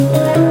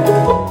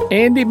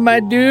Andy, my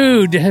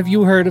dude, have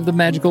you heard of the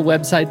magical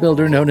website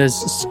builder known as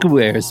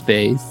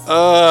Squarespace?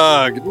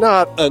 Ugh,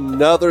 not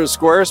another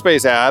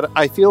Squarespace ad.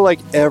 I feel like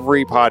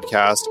every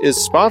podcast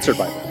is sponsored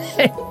by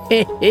them.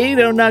 Hey,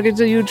 don't knock it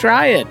till you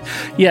try it.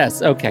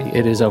 Yes, okay,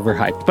 it is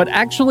overhyped, but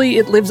actually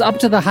it lives up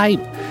to the hype.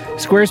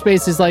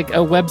 Squarespace is like a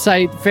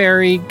website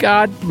fairy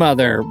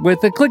godmother.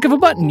 With a click of a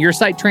button, your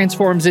site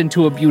transforms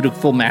into a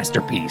beautiful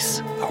masterpiece.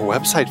 A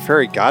website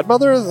fairy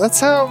godmother? That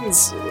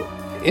sounds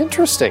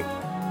interesting.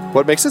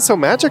 What makes it so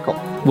magical?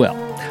 Well,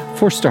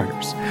 for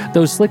starters,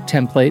 those slick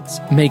templates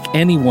make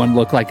anyone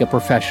look like a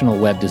professional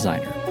web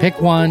designer.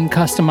 Pick one,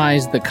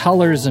 customize the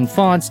colors and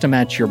fonts to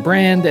match your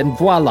brand, and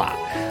voila.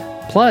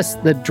 Plus,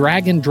 the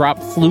drag-and-drop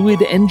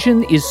Fluid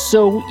engine is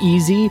so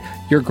easy,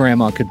 your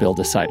grandma could build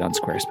a site on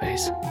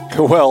Squarespace.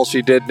 Well,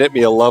 she did knit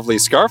me a lovely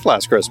scarf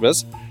last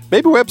Christmas.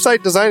 Maybe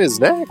website design is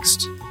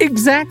next.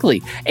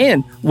 Exactly.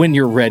 And when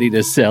you're ready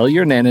to sell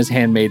your Nana's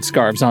handmade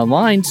scarves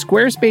online,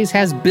 Squarespace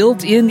has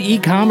built-in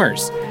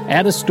e-commerce.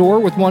 Add a store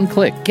with one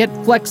click. Get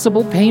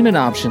flexible payment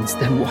options.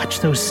 Then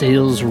watch those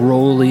sales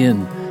roll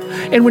in.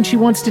 And when she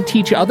wants to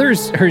teach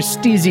others her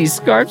steezy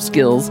scarf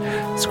skills,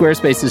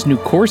 Squarespace's new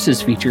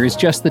courses feature is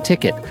just the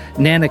ticket.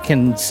 Nana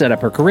can set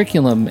up her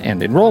curriculum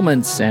and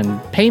enrollments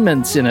and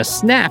payments in a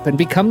snap and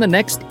become the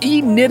next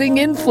e-knitting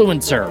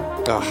influencer.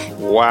 Oh,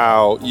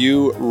 wow,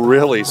 you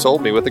really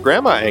sold me with the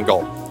grandma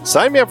angle.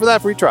 Sign me up for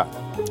that free trial.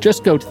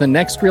 Just go to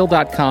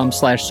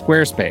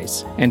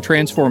thenextreel.com/Squarespace and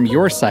transform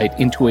your site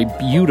into a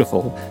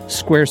beautiful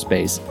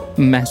Squarespace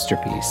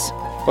masterpiece.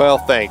 Well,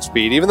 thanks,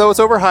 Pete. Even though it's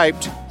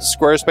overhyped,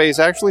 Squarespace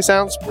actually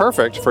sounds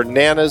perfect for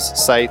Nana's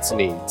site's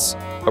needs.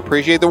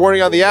 Appreciate the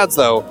warning on the ads,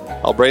 though.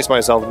 I'll brace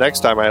myself next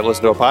time I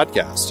listen to a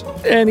podcast.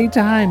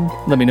 Anytime.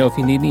 Let me know if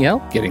you need any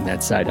help getting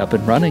that site up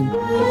and running.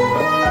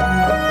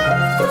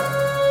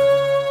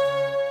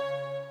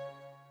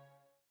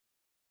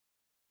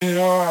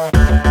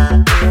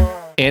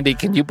 Andy,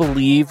 can you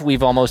believe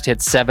we've almost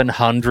hit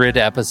 700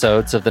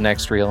 episodes of The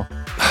Next Reel?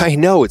 I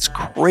know, it's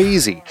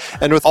crazy.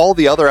 And with all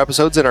the other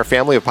episodes in our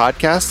family of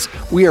podcasts,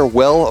 we are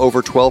well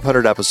over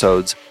 1,200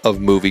 episodes of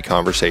movie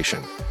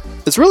conversation.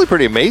 It's really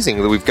pretty amazing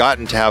that we've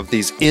gotten to have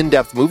these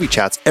in-depth movie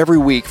chats every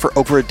week for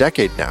over a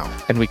decade now.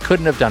 And we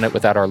couldn't have done it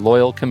without our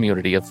loyal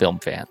community of film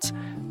fans.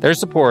 Their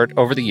support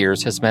over the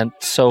years has meant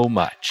so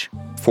much.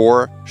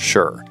 For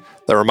sure.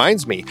 That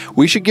reminds me,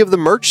 we should give the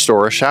merch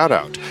store a shout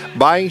out.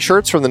 Buying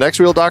shirts from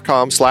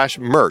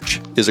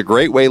thenextreel.com/merch is a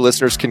great way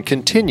listeners can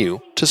continue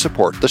to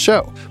support the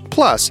show.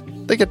 Plus,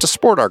 they get to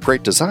sport our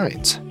great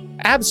designs.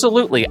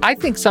 Absolutely. I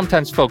think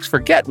sometimes folks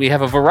forget we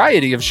have a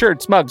variety of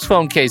shirts, mugs,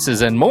 phone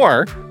cases, and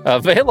more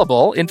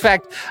available. In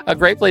fact, a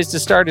great place to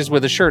start is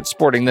with a shirt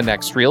sporting the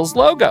Next Reel's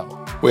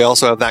logo. We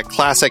also have that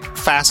classic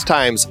Fast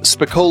Times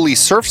Spicoli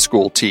Surf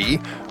School tee,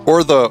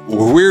 or the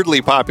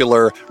weirdly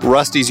popular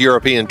Rusty's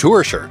European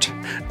Tour shirt.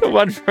 The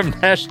one from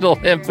National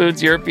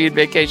Lampoon's European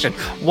Vacation.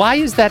 Why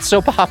is that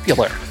so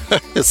popular?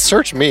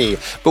 Search me,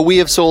 but we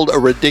have sold a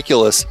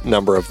ridiculous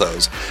number of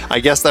those.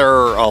 I guess there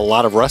are a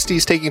lot of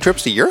Rustys taking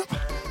trips to Europe?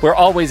 We're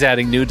always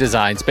adding new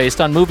designs based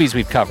on movies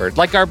we've covered,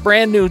 like our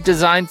brand new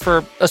design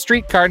for a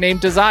streetcar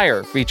named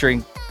Desire,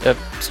 featuring a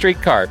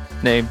streetcar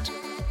named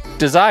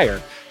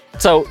Desire.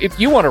 So if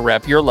you want to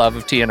rep your love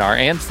of TNR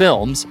and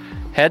films,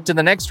 head to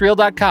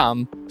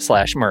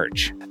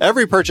thenextreel.com/merch.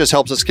 Every purchase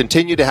helps us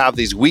continue to have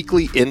these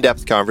weekly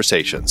in-depth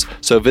conversations.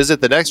 So visit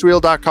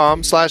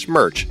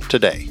thenextreel.com/merch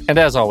today. And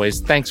as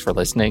always, thanks for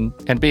listening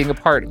and being a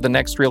part of the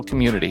Next Reel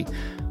community.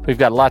 We've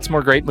got lots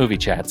more great movie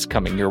chats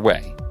coming your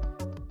way.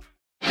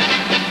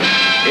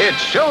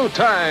 It's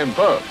showtime,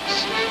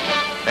 folks.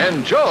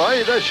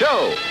 Enjoy the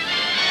show.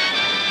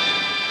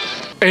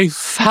 A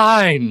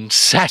fine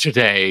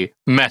Saturday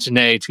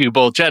matinee to you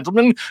both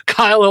gentlemen.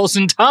 Kyle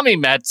Olsen, Tommy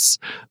Metz,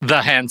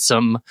 the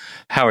handsome.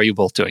 How are you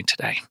both doing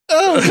today?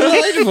 Oh,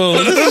 delightful.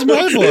 This is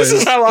my voice. This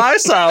is how I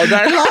sound.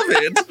 I love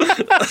it.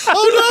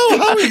 Oh, no.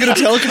 How are we going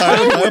to tell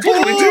Kyle? What do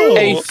we do?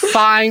 A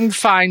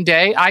fine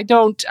day. I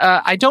don't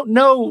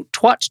know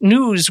what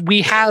news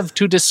we have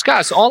to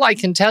discuss. All I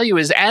can tell you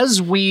is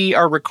as we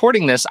are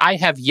recording this, I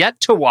have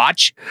yet to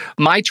watch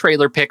my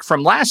trailer pick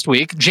from last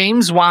week,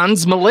 James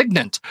Wan's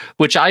Malignant,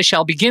 which I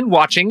shall begin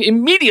watching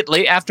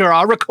immediately after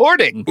our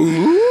recording.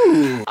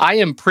 Ooh. I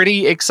am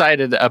pretty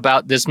excited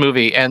about this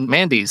movie, and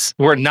Mandy's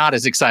were not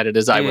as excited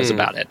as I was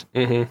about it.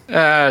 Mm-hmm.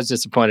 I was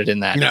disappointed in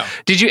that. No.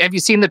 Have you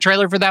seen the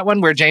trailer for that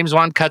one where James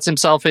Wan cuts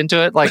himself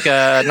into it like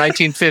a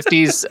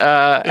 1950s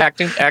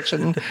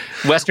action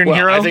Western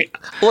hero? I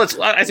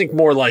think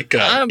more like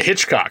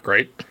Hitchcock,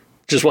 right?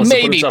 Just wants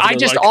maybe. to put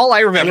himself into, All I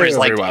remember is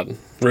like,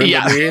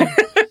 yeah.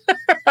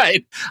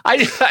 Right. I'm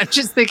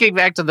just thinking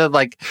back to the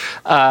like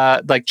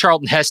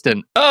Charlton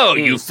Heston. Oh,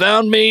 you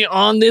found me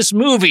on this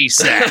movie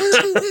set.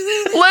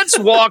 Let's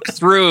walk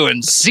through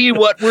and see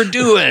what we're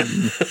doing.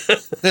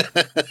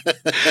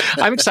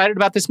 I'm excited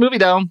about this movie,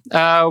 though.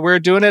 We're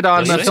doing it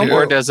on the film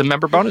board as a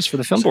member bonus for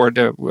the film board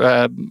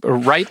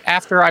right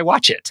after I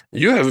watch it.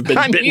 You have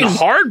been bitten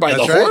hard by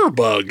the horror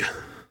bug.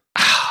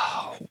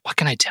 What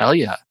can I tell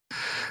you?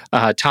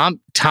 Tom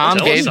Tell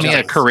gave us me a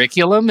about it.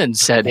 curriculum and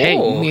said, hey,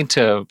 you Oh. need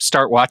to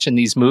start watching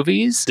these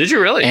movies. Did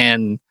you really?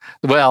 And,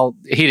 well,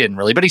 he didn't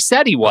really, but he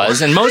said he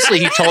was. And mostly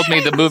he told me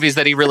the movies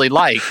that he really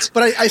liked.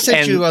 But I sent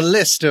And you a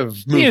list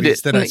of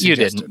movies that I You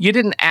suggested. didn't. You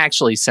didn't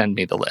actually send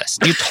me the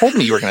list. You told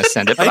me you were going to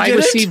send it, but I I didn't?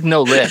 received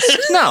no list.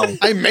 No.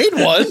 I made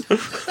one.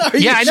 Are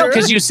you Yeah, I know, sure?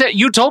 because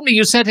you told me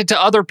you sent it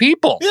to other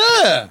people.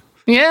 Yeah.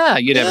 Yeah,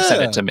 you never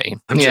sent Yeah. it to me.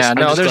 I'm There's just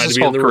glad this to be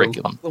in whole the room.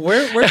 curriculum.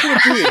 Where can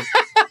it be?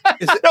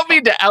 I don't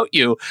mean to out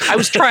you. I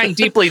was trying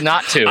deeply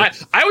not to.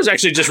 I was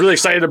actually just really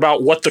excited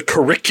about what the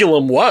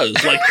curriculum was.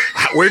 Like,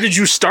 where did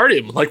you start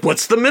him? Like,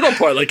 what's the middle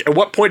point? Like, at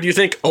what point do you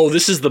think, oh,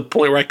 this is the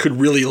point where I could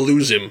really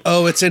lose him?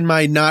 Oh, it's in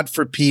my not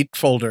for Pete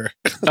folder.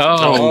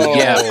 Oh,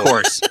 yeah, of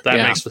course. That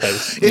yeah. makes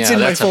sense. It's Yeah, in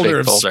my that's a big folder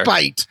of folder.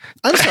 spite.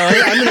 I'm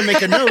sorry. I'm going to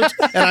make a note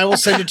and I will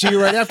send it to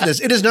you right after this.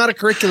 It is not a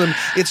curriculum.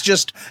 It's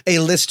just a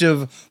list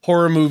of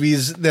horror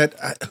movies that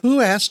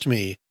who asked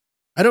me?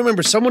 I don't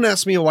remember. Someone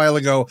asked me a while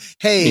ago,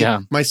 hey,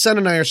 Yeah. my son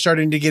and I are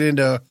starting to get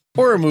into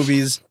horror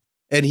movies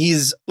and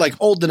he's like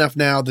old enough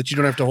now that you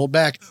don't have to hold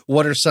back.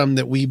 What are some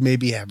that we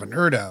maybe haven't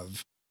heard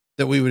of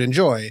that we would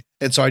enjoy?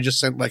 And so I just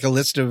sent like a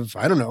list of,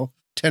 I don't know,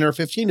 10 or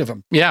 15 of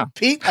them. Yeah.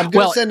 Pete, I'm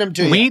going to send them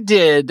to you. We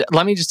did.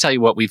 Let me just tell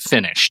you what we've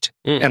finished,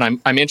 and I'm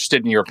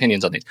interested in your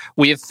opinions on these.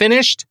 We have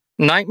finished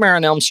Nightmare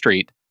on Elm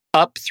Street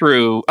up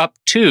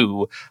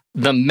to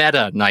the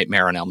meta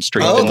Nightmare on Elm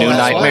Street, Oh, the new that's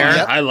fine. Nightmare.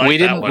 Yep. I like we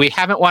that didn't. one. We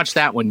haven't watched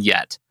that one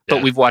yet, but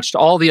Yeah. we've watched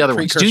all the other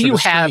ones. Do Precursor you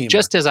to have, Scream.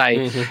 just as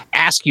I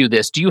ask you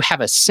this, do you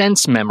have a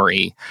sense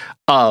memory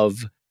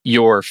of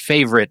your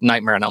favorite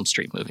Nightmare on Elm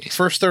Street movies?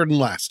 First, third, and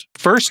last.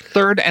 First,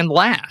 third, and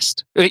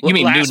last. You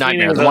mean Last New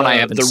Nightmare, meaning the one I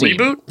haven't the seen.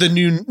 reboot? The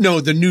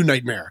new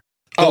Nightmare.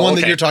 The one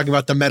that okay. you're talking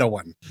about, the meta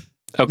one.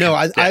 Okay. No,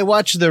 I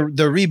watched the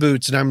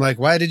reboots and I'm like,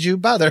 why did you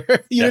bother?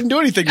 You didn't do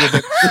anything with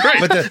it. Right.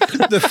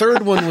 But the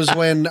third one was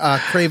when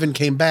Craven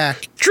came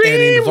back Dream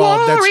and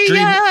involved Warriors!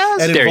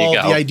 and There you involved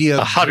go. the idea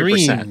of 100%.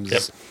 dreams,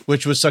 Yep.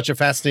 which was such a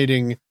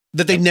fascinating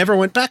that they never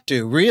went back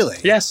to. Really?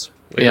 Yes.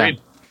 Yeah.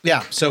 Agreed.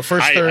 Yeah. So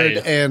first, third,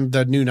 and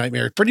the new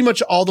Nightmare. Pretty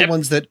much all the Yep.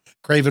 ones that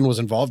Craven was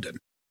involved in.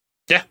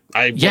 Yeah.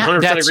 I Yeah,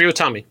 100% that's- agree with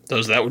Tommy.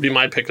 That would be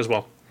my pick as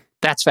well.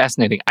 That's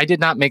fascinating. I did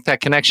not make that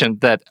connection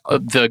that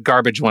the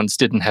garbage ones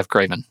didn't have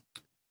Craven.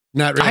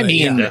 Not really. I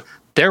mean, yeah.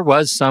 there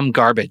was some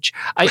garbage.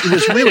 It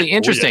was really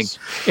interesting. yes.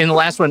 In the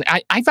last one,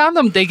 I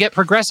found they get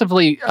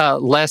progressively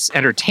less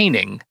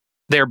entertaining.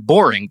 They're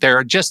boring.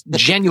 They're just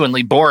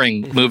genuinely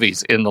boring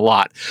movies in the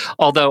lot.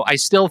 Although I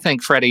still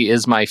think Freddy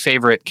is my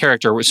favorite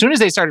character. As soon as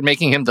they started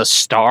making him the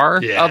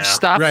star Yeah. of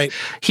stuff, Right.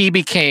 he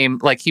became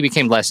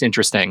less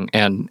interesting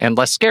and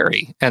less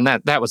scary. And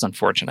that was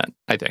unfortunate,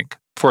 I think,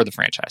 for the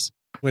franchise.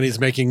 When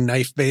he's making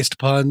knife-based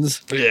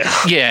puns. Yeah.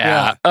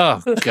 Yeah.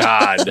 Oh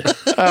God.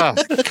 Oh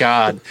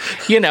God.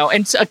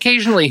 And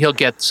occasionally he'll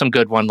get some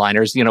good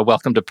one-liners.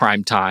 Welcome to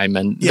prime time,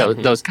 and Yeah.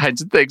 those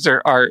kinds of things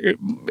are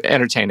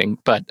entertaining,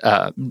 but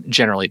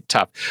generally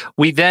tough.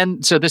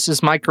 So this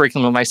is my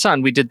curriculum with my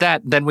son. We did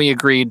that. Then we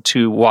agreed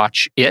to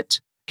watch It.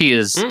 He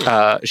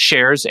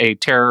shares a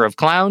terror of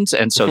clowns,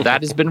 and so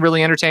that has been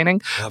really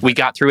entertaining. We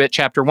got through It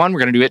Chapter 1. We're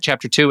going to do It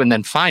Chapter 2, and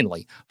then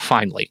finally,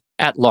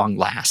 at long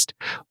last,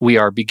 we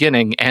are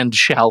beginning and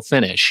shall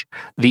finish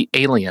the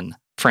Alien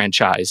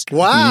franchise.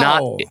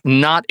 Wow.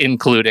 Not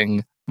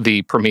including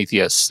the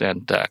Prometheus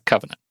and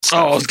Covenant. So,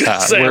 I was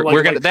gonna say,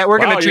 we're going to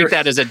treat you're-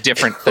 that as a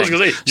different I was thing.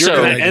 going to say, you're So-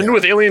 going to end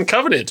with Alien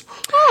Covenant.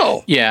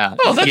 Oh. Yeah.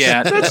 Oh, that's,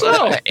 yeah. that's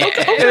okay.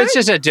 It's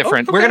just a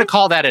different. Okay. We're going to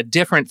call that a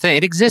different thing.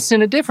 It exists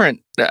in a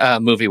different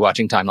movie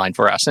watching timeline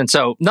for us, and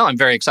so no, I'm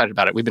very excited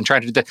about it. We've been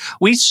trying to do that.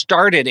 We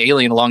started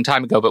Alien a long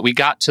time ago, but we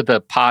got to the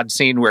pod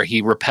scene where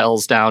he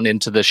rappels down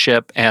into the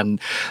ship, and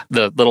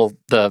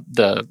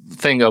the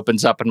thing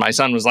opens up, and my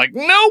son was like,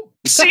 "Nope,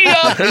 see ya,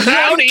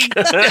 howdy."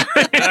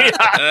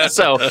 Yeah.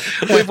 So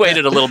we've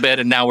waited a little bit,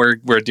 and now we're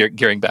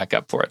gearing back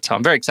up for it. So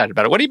I'm very excited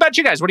about it. What about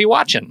you guys? What are you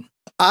watching?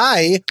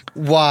 I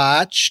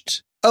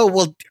watched. Oh,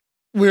 well,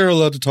 we're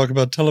allowed to talk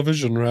about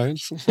television, right?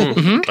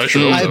 I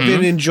sure I've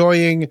been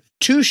enjoying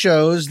two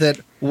shows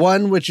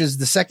one, which is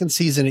the second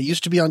season. It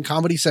used to be on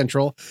Comedy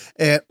Central.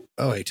 And,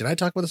 did I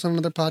talk about this on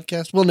another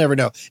podcast? We'll never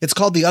know. It's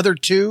called The Other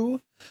Two.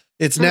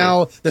 It's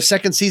now, the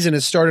second season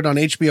has started on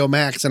HBO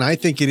Max, and I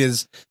think it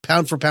is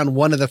pound for pound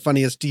one of the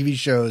funniest TV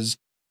shows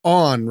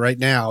on right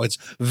now. It's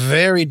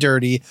very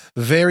dirty,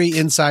 very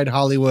inside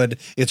Hollywood.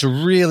 It's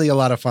really a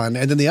lot of fun.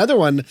 And then the other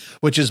one,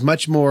 which is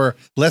much more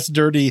less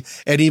dirty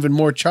and even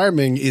more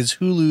charming, is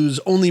Hulu's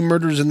Only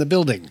Murders in the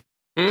Building,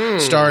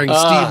 starring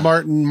Steve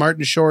Martin,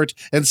 Martin Short,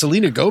 and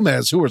Selena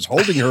Gomez, who is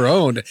holding her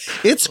own.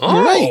 It's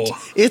great.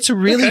 It's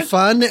really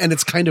fun, and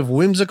it's kind of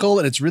whimsical,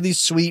 and it's really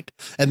sweet,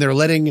 and they're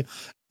letting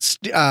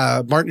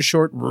Martin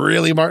Short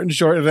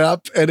it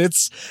up, and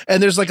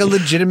there's like a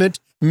legitimate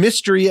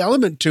mystery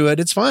element to it.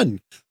 It's fun.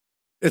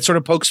 It sort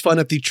of pokes fun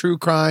at the true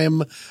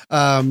crime.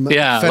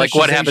 Like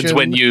what happens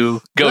when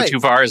you go Right. too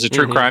far as a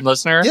true crime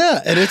listener?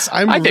 Yeah, and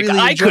I think really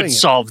I enjoying could it.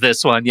 solve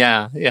this one.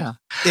 Yeah. And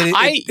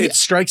it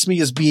strikes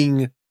me as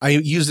being, I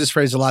use this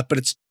phrase a lot, but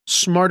it's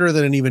smarter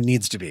than it even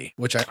needs to be,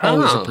 which I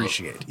always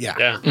appreciate. Yeah.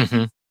 Yeah.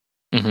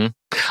 Mm-hmm. Mm-hmm.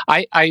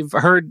 I've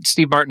heard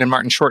Steve Martin and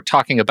Martin Short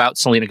talking about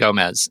Selena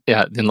Gomez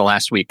in the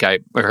last week. I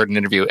heard an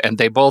interview, and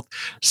they both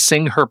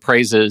sing her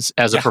praises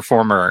as a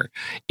performer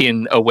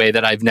in a way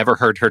that I've never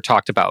heard her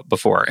talked about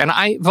before. And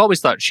I've always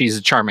thought she's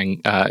a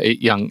charming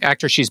young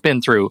actress. She's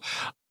been through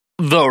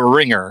the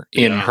ringer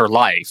in her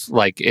life,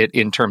 like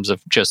in terms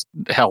of just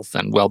health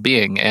and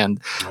well-being. And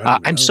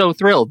I'm so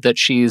thrilled that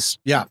she's,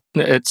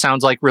 it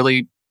sounds like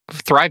really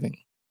thriving.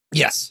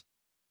 Yes.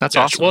 That's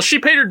awesome. Well, she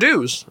paid her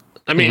dues.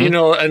 I mean, you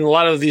know, and a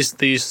lot of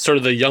these sort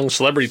of the young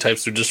celebrity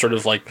types who just sort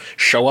of like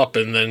show up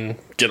and then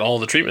get all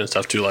the treatment and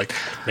stuff too. Like,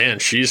 man,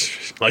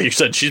 she's, like you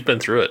said, she's been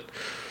through it.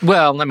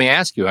 Well, let me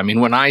ask you. I mean,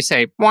 when I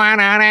say,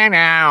 does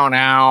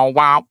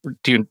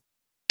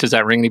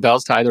that ring any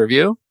bells to either of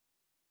you?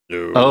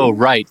 No. Oh,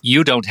 right.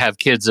 You don't have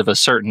kids of a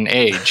certain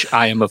age.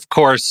 I am, of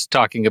course,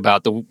 talking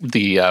about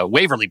the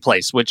Waverly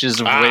Place, which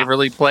is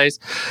Waverly Place.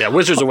 Yeah,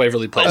 Wizards of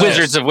Waverly Place.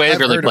 Wizards of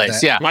Waverly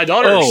Place, yeah. My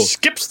daughter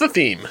skips the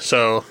theme,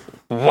 so...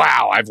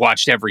 Wow, I've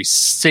watched every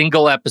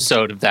single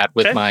episode of that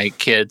with my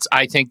kids.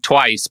 I think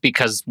twice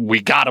because we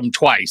got them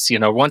twice. You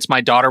know, once my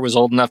daughter was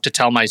old enough to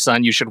tell my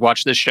son, you should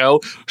watch this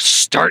show,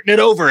 starting it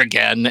over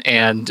again.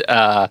 And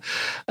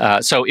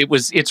so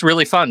it's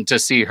really fun to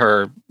see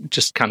her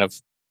just kind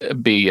of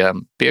be a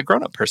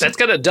grown-up person. That's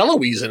got a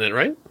Deloise in it,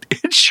 right?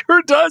 It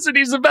sure does, and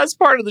he's the best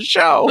part of the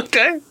show.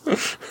 Okay.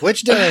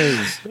 Which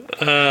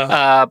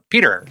Deloise?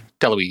 Peter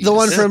Deloise. The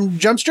one from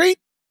Jump Street?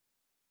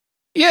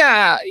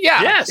 Yeah.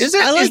 Yes. Is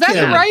that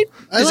the right?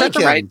 Is that the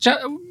right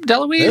Deloise?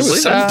 There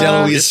was some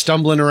Deloise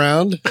stumbling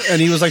around,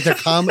 and he was like the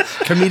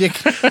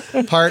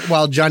comedic part,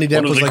 while Johnny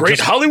Depp was the like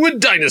great Hollywood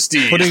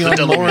dynasty, putting on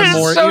more and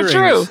more so earrings.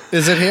 True.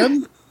 Is it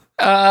him?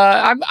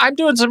 I'm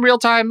doing some real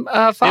time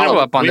follow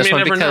up on this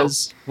one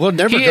because we're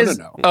never gonna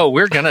know. Oh,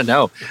 we're gonna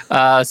know.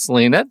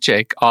 Selena,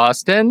 Jake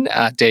Austen,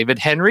 David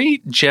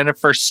Henry,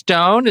 Jennifer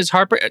Stone is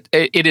Harper.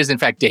 It is in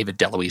fact David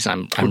DeLuise.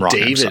 I'm wrong.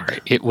 David. I'm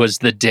sorry. It was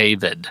the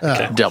David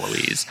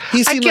DeLuise.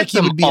 He seemed like he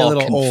would be a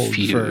little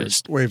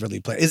confused. Old for Waverly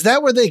Place. Is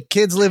that where the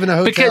kids live in a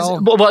hotel?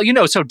 Because well, you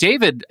know, so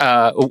David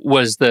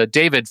was the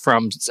David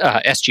from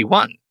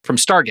SG-1 from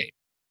Stargate.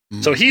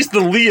 So he's the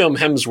Liam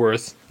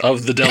Hemsworth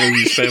of the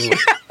DeLuise family.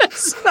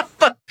 Yes,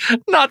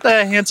 not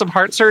the handsome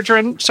heart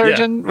surgeon.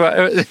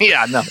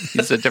 Yeah, no,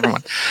 he's a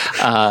different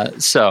one.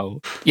 So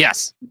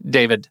yes,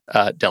 David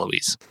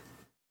DeLuise.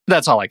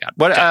 That's all I got.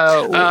 What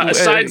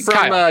aside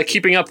from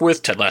keeping up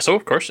with Ted Lasso,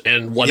 of course,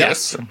 and What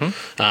If,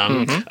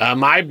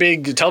 my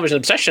big television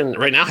obsession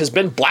right now has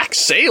been Black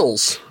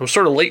Sails. I'm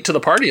sort of late to the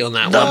party on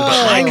that one. The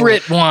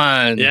pirate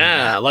one.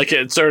 Yeah, like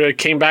it sort of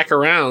came back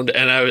around,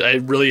 and I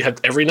really have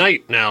every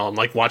night now. I'm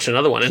like watching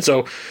another one, and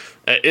so.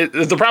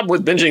 The problem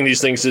with binging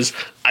these things is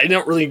I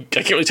can't really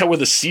tell where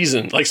the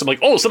season, like, so I'm like,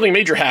 oh, something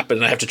major happened,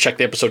 and I have to check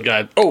the episode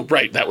guide. Oh,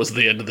 right, that was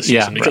the end of the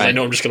season, because I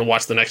know I'm just going to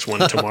watch the next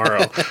one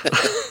tomorrow.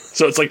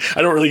 So it's like,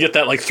 I don't really get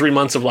that, like, 3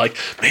 months of like,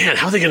 man,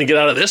 how are they going to get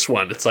out of this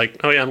one? It's like,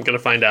 oh yeah, I'm going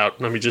to find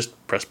out. Let me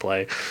just press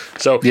play.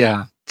 So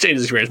yeah,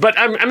 changes experience, but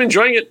I'm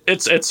enjoying it.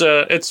 It's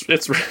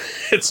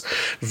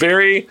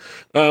very,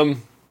 I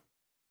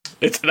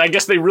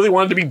guess they really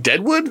wanted to be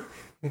Deadwood.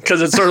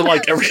 Because it's sort of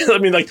like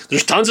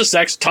there's tons of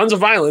sex, tons of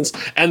violence,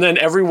 and then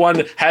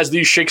everyone has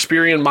these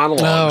Shakespearean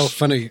monologues. Oh,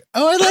 funny.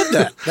 Oh, I love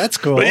that. That's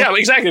cool. But yeah,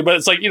 exactly. But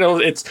it's like, you know,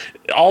 it's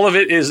all of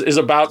it is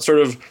about sort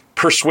of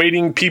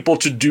persuading people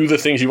to do the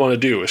things you want to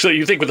do. So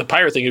you think with the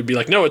pirate thing, it'd be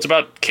like, no, it's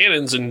about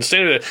cannons and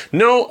standard.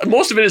 No,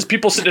 most of it is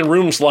people sitting in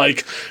rooms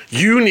like,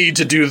 you need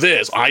to do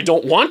this. I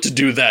don't want to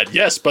do that.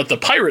 Yes, but the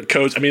pirate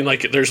codes. I mean,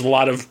 like, there's a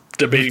lot of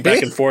debating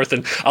back and forth,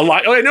 and a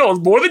lot. Oh, I know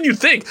more than you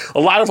think. A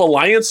lot of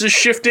alliances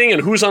shifting,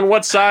 and who's on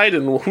what side,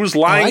 and who's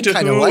lying to who.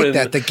 I kind of like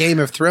that. The Game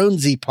of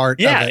Thronesy part.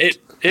 Yeah, of it.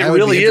 It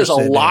really is a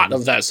lot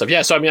of that stuff.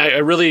 Yeah, so I mean, I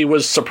really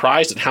was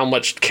surprised at how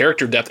much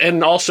character depth,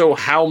 and also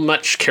how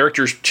much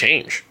characters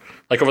change.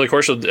 Like over the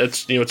course of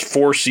it's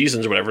 4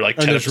 seasons or whatever, like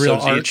 10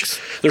 episodes each.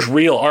 There's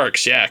real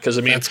arcs, yeah. Because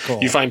I mean,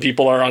 you find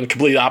people are on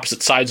complete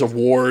opposite sides of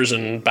wars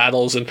and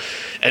battles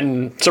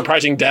and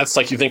surprising deaths.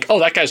 Like you think, oh,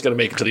 that guy's going to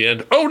make it to the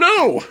end. Oh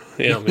no,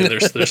 I mean,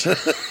 there's.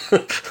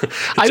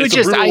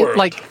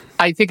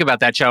 I think about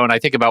that show and I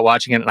think about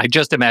watching it and I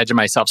just imagine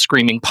myself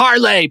screaming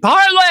parlay,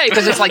 parlay,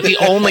 because it's like the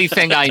only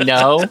thing I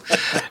know.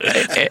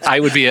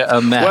 I would be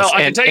a mess. Well,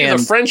 I can tell you,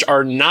 the French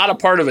are not a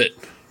part of it.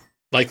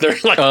 Like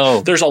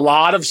there's a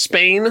lot of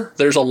Spain,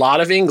 there's a lot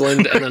of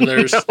England, and then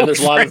there's a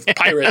lot of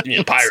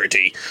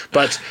piratey.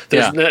 But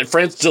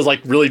France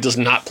really does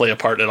not play a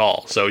part at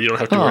all. So you don't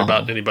have to worry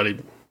about anybody,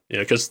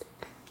 because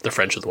the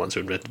French are the ones who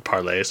invented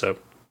parlay. So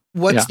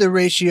what's the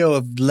ratio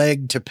of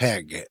leg to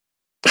peg?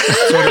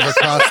 Sort of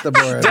across the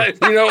board.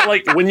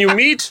 Like when you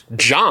meet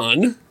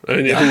John, who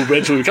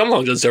eventually become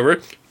Long John Silver.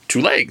 2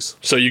 legs.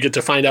 So you get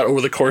to find out over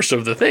the course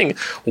of the thing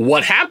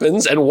what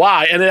happens and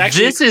why. And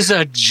this is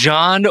a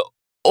John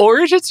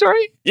origin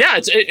story? Yeah,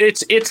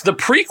 it's the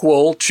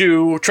prequel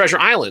to Treasure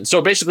Island.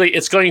 So basically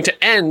it's going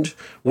to end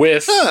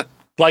with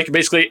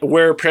basically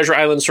where Treasure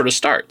Island sort of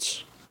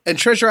starts. And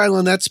Treasure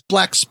Island, that's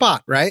Black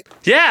Spot, right?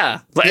 Yeah.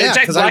 Yeah, In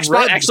fact, 'cause I Black Spot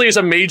read- actually is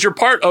a major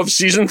part of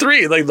season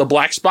 3. Like the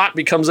Black Spot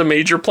becomes a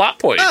major plot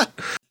point.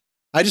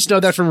 I just know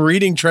that from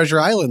reading Treasure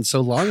Island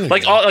so long ago.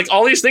 Like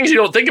all these things you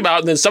don't think about,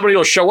 and then somebody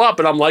will show up,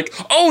 and I'm like,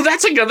 oh,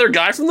 that's another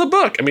guy from the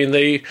book. I mean,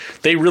 they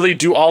really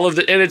do all of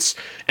the,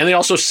 and they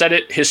also set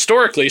it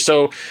historically,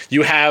 so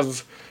you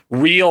have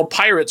real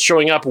pirates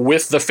showing up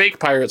with the fake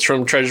pirates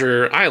from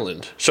Treasure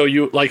Island. So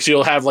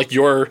you'll have like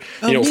your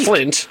neat.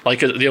 Flint,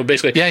 like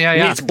basically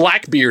meets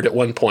Blackbeard at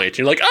one point.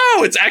 You're like,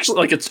 oh, it's actually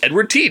like it's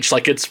Edward Teach,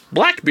 like it's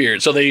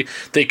Blackbeard. So they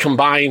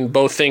combine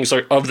both things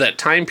of that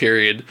time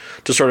period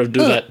to sort of do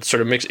that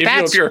sort of mix.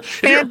 If you're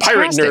a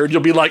pirate nerd,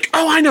 you'll be like,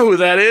 oh, I know who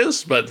that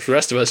is. But for the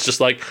rest of us,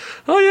 just like,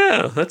 oh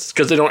yeah, that's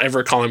because they don't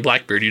ever call him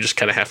Blackbeard. You just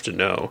kind of have to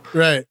know.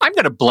 Right. I'm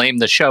going to blame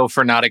the show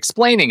for not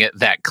explaining it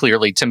that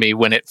clearly to me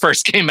when it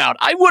first came out.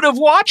 I would have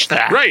watched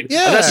that. Right.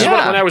 Yeah. And that's when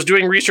I was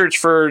doing research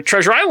for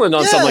Treasure Island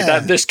on something like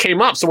that, this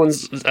came up.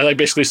 I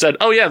basically said,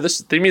 oh yeah,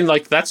 they mean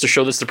like that's the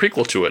show that's the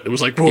prequel to it. It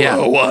was like,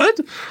 whoa, what?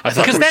 I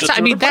thought because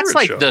that's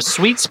like show. the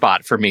sweet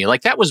spot for me.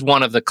 Like that was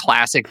one of the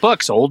classic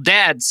books. Old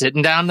Dad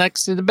sitting down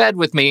next to the bed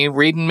with me,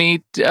 reading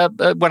me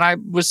when I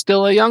was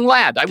still a young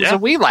lad. I was a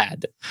wee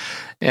lad.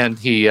 And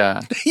he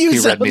sound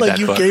read me like that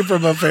you book. came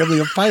from a family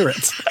of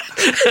pirates.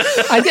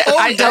 I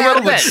did. A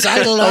little bit.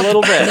 Sidle A up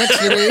little bit. next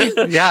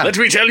to me. Yeah. Let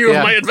me tell you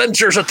of my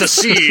adventures at the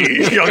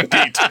sea, young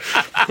Pete.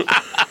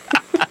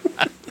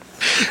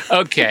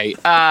 Okay.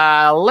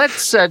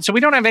 Let's. So we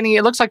don't have any.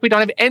 It looks like we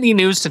don't have any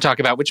news to talk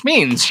about, which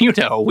means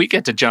we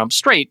get to jump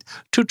straight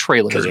to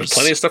trailers. Because there's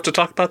plenty of stuff to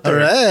talk about there. All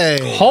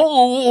right.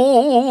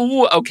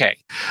 Oh, okay.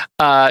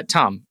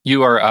 Tom,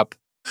 you are up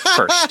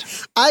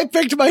first. I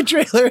picked my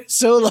trailer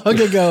so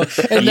long ago,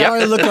 and now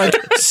I look like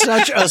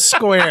such a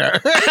square.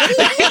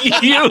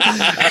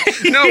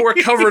 No, we're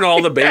covering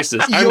all the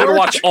bases. I'm going to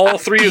watch all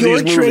 3 of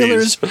these movies. Your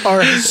trailers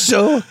are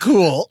so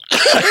cool.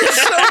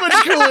 So much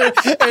cooler.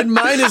 And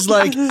mine is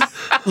like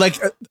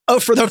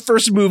for the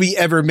first movie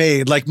ever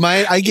made. Like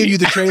I give you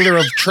the trailer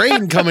of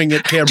Train coming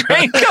at camera.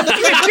 Train coming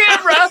at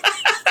camera.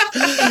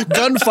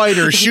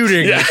 Gunfighter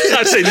shooting. Yeah,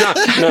 I'd say not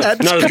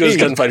as good as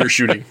Gunfighter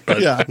shooting.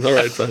 But Yeah. all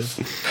right, fine.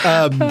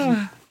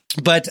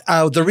 But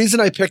the reason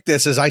I picked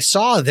this is I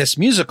saw this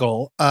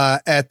musical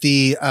at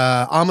the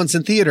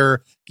Amundsen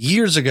Theater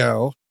years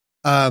ago.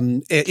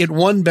 It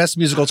won Best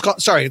Musical.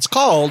 It's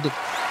called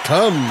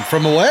Come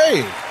From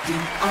Away.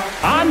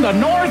 On the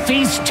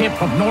northeast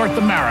tip of North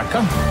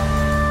America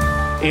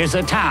is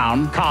a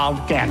town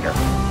called Gander.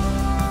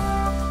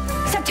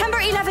 September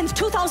 11th,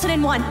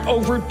 2001.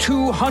 Over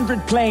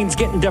 200 planes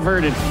getting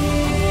diverted.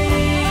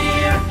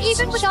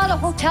 Even with all the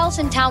hotels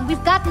in town,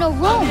 we've got no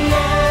room.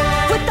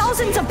 With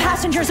thousands of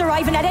passengers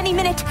arriving at any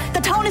minute, the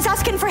town is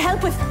asking for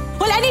help with,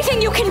 well,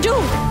 anything you can do.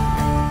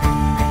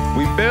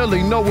 We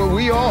barely know where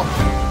we are.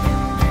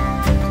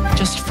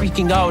 Just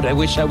freaking out. I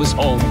wish I was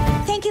home.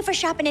 Thank you for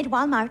shopping at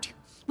Walmart.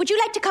 Would you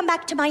like to come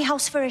back to my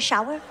house for a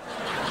shower?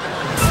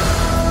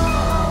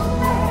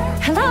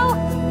 Hello?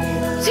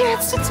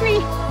 Yes, it's me.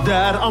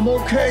 Dad, I'm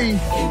okay.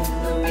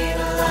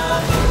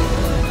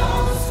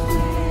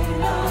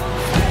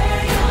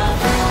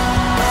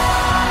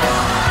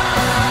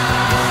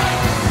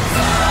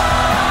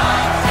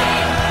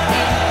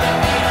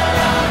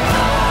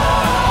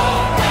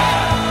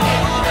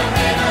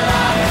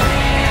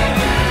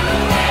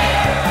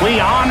 We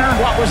honor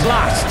what was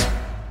lost,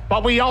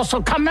 but we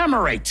also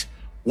commemorate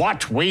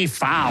what we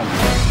found.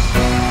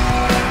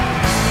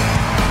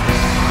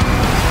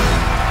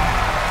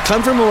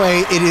 Come From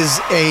Away. It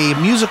is a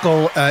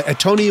musical, a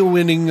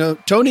Tony-winning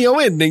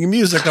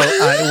musical.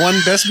 It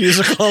won Best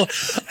Musical.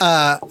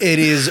 It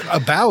is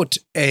about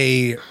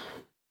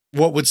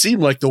what would seem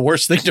like the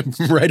worst thing to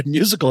write a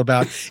musical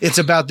about. It's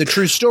about the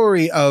true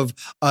story of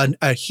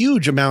a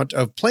huge amount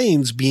of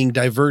planes being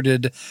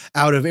diverted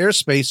out of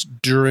airspace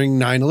during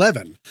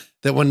 9/11.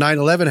 That when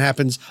 9/11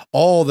 happens,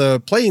 all the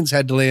planes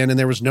had to land and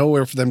there was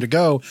nowhere for them to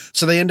go.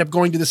 So they end up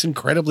going to this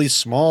incredibly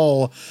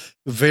small,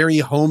 very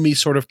homey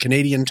sort of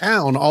Canadian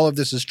town. All of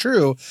this is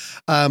true.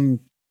 And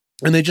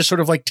they just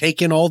sort of like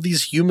take in all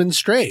these human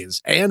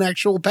strays and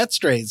actual pet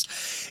strays.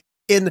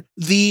 In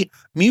the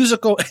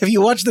musical, if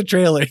you watch the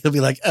trailer, you'll be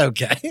like,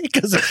 okay.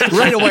 Because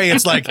right away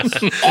it's like,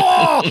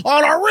 oh,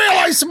 on a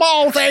really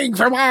small thing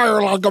from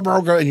Ireland.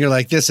 And you're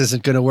like, this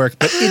isn't going to work.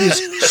 But it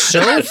is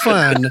so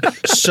fun,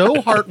 so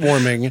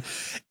heartwarming.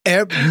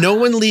 No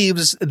one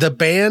leaves. The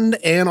band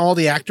and all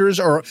the actors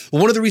are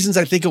one of the reasons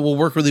I think it will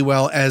work really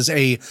well as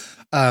a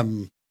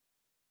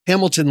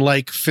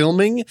Hamilton-like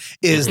filming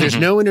is there's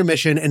no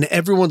intermission and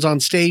everyone's on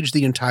stage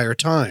the entire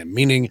time,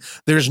 meaning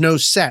there's no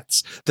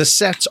sets. The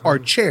sets are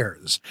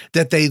chairs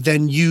that they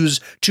then use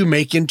to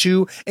make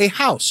into a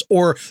house,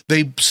 or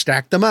they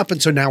stack them up.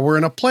 And so now we're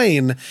in a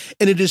plane,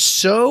 and it is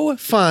so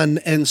fun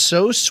and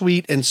so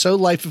sweet and so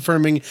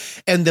life-affirming.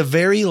 And the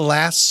very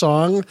last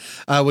song,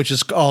 it's a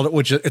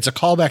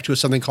callback to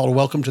something called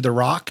Welcome to the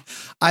Rock.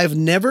 I've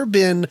never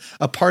been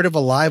a part of a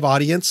live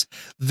audience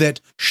that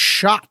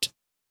shot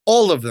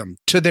all of them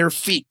to their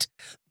feet.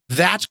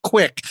 that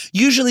quick.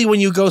 Usually when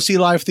you go see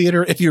live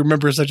theater, if you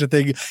remember such a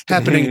thing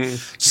happening,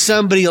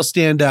 somebody will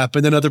stand up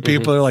and then other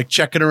people are like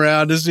checking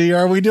around to see,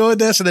 are we doing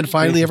this? And then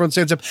finally everyone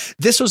stands up.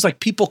 This was like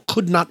people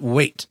could not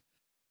wait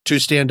to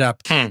stand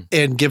up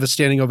and give a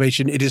standing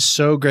ovation. It is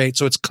so great.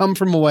 So it's Come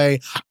From Away.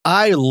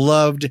 I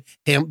loved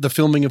the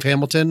filming of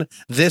Hamilton.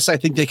 This, I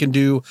think they can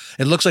do.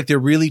 It looks like they're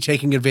really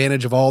taking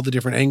advantage of all the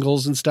different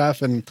angles and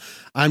stuff. And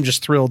I'm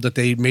just thrilled that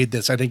they made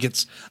this. I think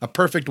it's a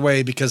perfect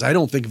way because I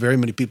don't think very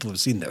many people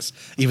have seen this,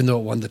 even though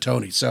it won the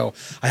Tony. So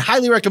I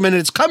highly recommend it.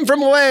 It's Come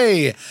From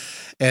Away.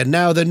 And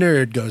now the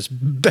nerd goes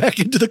back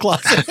into the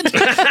closet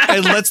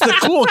and lets the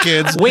cool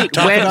kids talk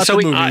about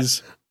the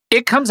movies.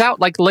 It comes out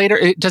like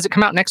later. Does it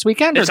come out next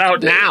weekend? It's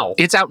out now.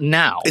 It's out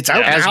now. It's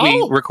out as now?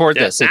 we record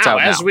this. It's out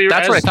now.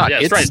 That's what I thought.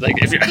 Yeah, that's right. Like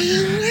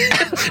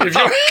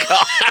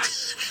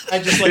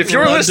if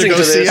you're listening to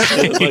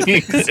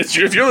this,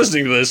 if you're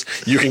listening to this,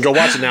 you can go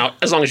watch it now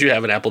as long as you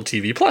have an Apple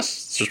TV Plus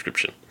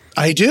subscription.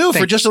 I do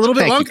for just a little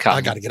bit longer. You,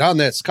 I got to get on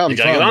this. Come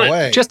From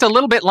Away. Just a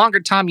little bit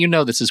longer, Tom. You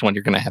know this is one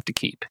you're going to have to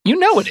keep. You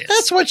know it is.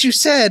 That's what you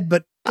said,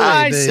 but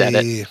I said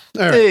it.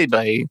 All right.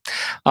 Baby.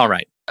 All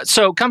right.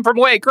 So Come From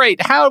Away.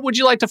 Great. How would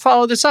you like to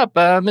follow this up,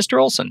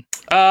 Mr. Olson?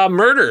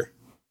 Murder.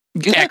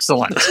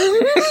 Excellent.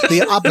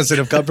 The opposite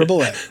of Come From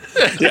Away.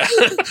 Yeah.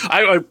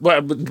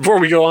 Before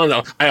we go on,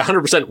 though, I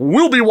 100%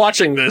 will be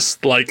watching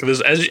this. Like this,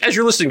 as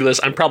you're listening to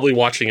this, I'm probably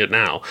watching it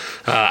now.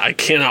 I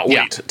cannot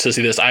wait to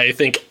see this. I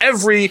think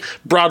every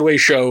Broadway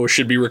show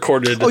should be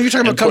recorded. Oh, you're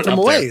talking about Come From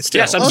Away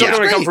still. Yes, I'm still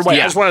talking about Come From Away.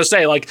 Yeah. I just want to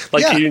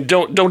say, you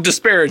don't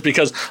disparage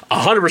because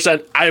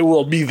 100% I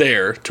will be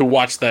there to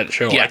watch that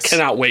show. Yes. I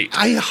cannot wait.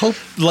 I hope,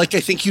 like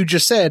I think you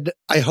just said,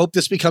 I hope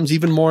this becomes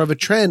even more of a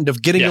trend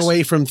of getting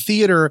away from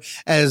theater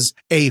as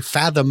a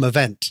Fathom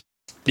event.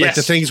 Like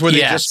the things where they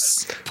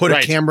just put a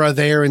camera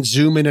there and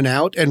zoom in and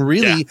out and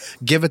really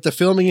give it the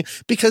filming,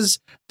 because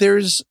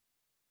there's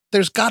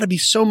got to be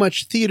so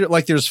much theater,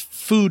 like there's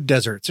food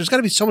deserts. There's got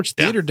to be so much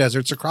theater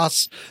deserts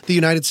across the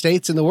United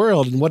States and the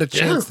world, and what a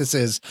chance this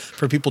is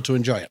for people to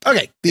enjoy it.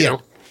 Okay, the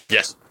end.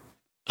 Yes.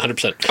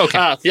 100%.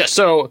 Okay.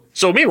 So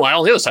meanwhile,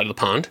 on the other side of the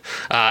pond,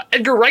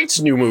 Edgar Wright's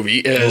new movie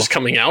is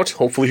coming out,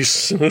 hopefully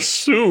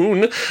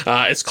soon.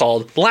 It's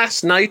called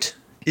Last Night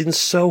in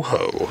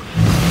Soho.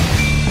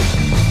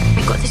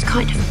 I got this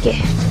kind of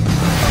gift.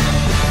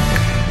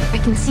 I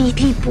can see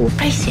people,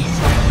 places,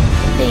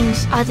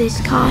 things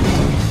others can't.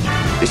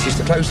 This is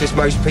the closest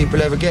most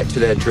people ever get to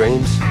their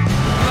dreams.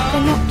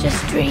 They're not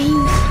just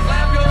dreams.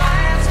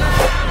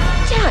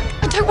 Jack,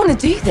 I don't want to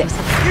do this.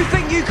 You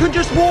think you can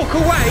just walk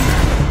away?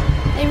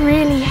 They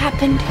really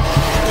happened.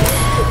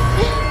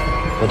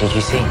 What did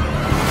you see?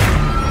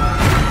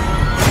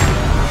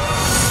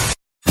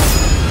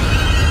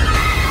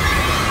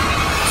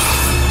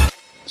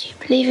 Do you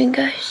believe in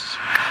ghosts?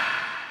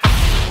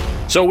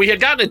 So we had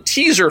gotten a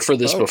teaser for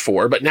this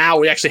before, but now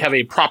we actually have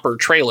a proper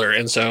trailer.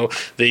 And so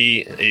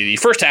the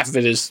first half of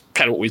it is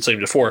kind of what we'd seen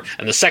before,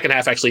 and the second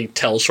half actually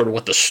tells sort of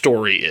what the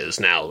story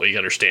is. Now we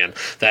understand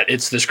that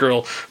it's this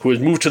girl who has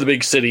moved to the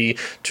big city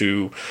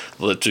to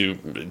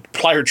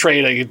ply her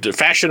trade,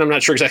 fashion. I'm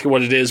not sure exactly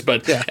what it is,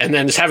 but and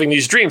then is having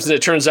these dreams, and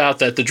it turns out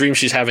that the dreams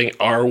she's having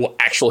are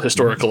actual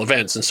historical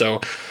events, and so.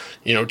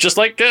 You know, just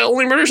like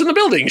Only Murders in the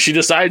Building, she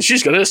decides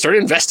she's going to start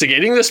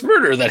investigating this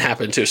murder that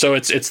happened to. So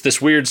it's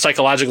this weird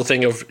psychological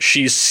thing of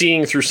she's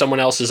seeing through someone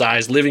else's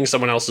eyes, living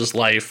someone else's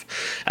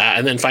life,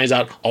 and then finds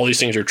out all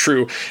these things are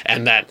true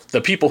and that the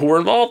people who were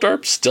involved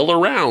are still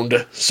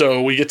around.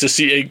 So we get to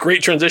see a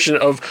great transition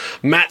of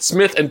Matt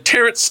Smith and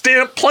Terrence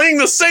Stamp playing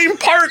the same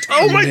part.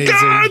 Oh my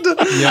God!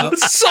 Yep.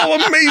 It's so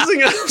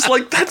amazing. I was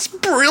like, that's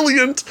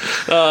brilliant.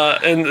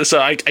 And so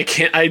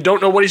I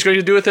don't know what he's going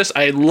to do with this.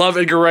 I love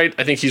Edgar Wright.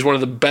 I think he's one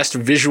of the best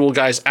visual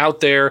guys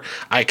out there.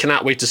 I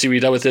cannot wait to see what he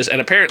does with this,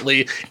 and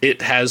apparently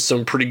it has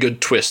some pretty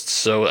good twists.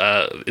 So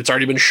it's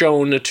already been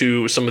shown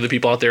to some of the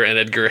people out there, and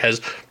Edgar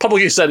has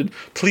publicly said,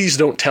 please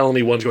don't tell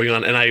anyone what's going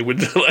on, and I would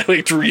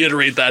like to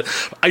reiterate that.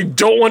 I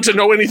don't want to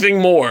know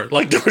anything more.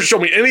 Like, don't show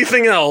me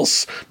anything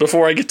else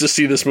before I get to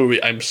see this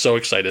movie. I'm so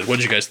excited. What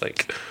did you guys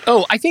think?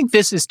 Oh, I think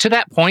this is, to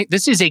that point,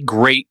 this is a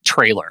great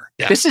trailer.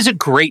 Yeah. This is a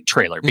great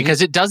trailer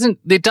because it doesn't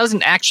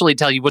actually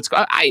tell you what's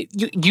going on.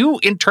 You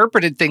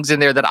interpreted things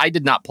in there that I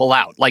did not pull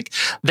out. Like,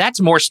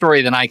 that's more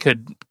story than I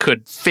could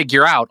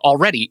figure out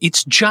already.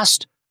 It's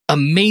just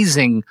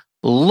amazing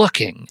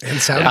looking and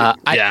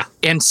sounding.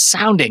 And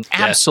sounding,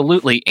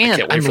 absolutely.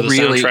 And I'm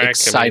really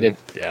excited.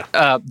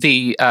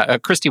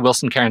 Christy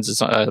Wilson Cairns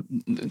is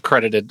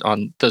credited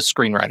on the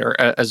screenwriter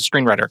as a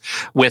screenwriter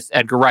with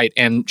Edgar Wright,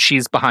 and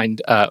she's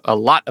behind a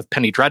lot of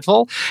Penny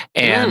Dreadful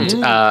and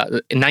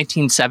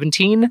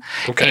 1917,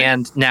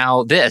 and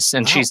now this.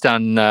 And she's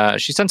done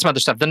some other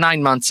stuff. The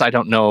 9 Months, I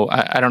don't know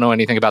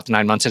anything about the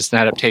 9 Months. It's an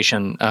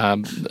adaptation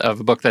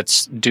of a book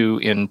that's due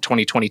in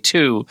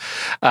 2022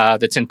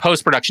 that's in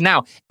post production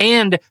now.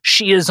 And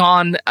she is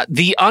on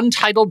the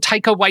untitled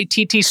Taika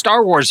Waititi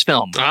Star Wars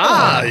film.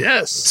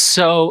 Yes.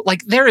 So,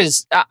 like, there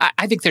is,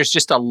 I think there's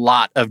just a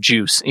lot of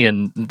juice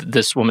in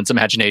this woman's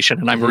imagination,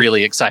 and I'm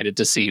really excited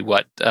to see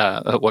what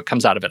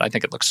comes out of it. I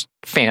think it looks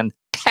fantastic.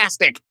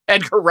 fantastic.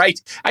 Edgar Wright.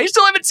 I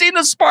still haven't seen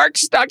the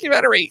Sparks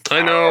documentary.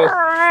 I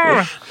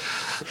know.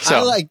 So,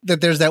 I like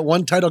that there's that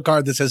one title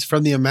card that says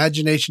 "From the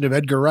Imagination of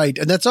Edgar Wright,"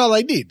 and that's all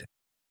I need.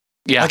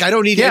 yeah. Like I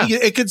don't need any,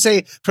 it could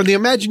say "From the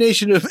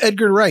Imagination of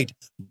Edgar Wright,"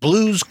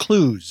 Blues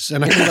Clues,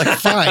 and I'd be like,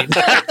 fine.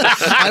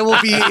 I will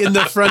be in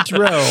the front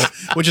row,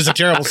 which is a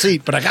terrible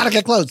seat, but I gotta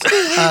get close.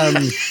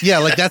 Yeah,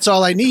 like that's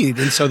all I need.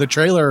 And so the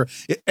trailer,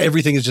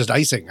 everything is just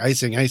icing.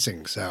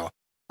 So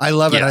I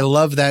love it. Yeah. I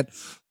love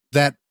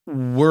that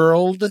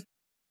world,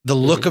 the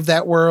look of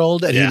that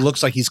world, and he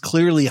looks like he's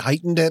clearly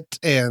heightened it.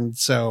 And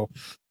so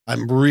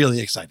I'm really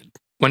excited.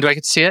 When do I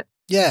get to see it?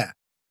 Yeah.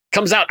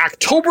 Comes out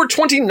October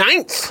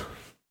 29th.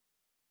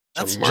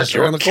 That's Mark just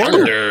your around the corner.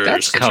 calendars.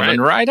 That's That's coming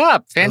right. right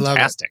up. I love it.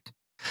 Fantastic.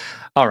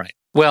 All right.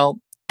 Well,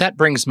 that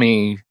brings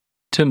me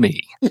to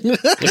me.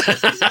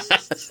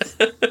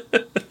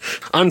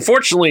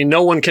 Unfortunately,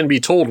 no one can be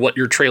told what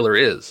your trailer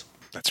is.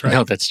 That's right.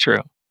 No, that's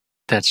true.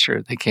 That's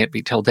true. They can't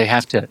be told. They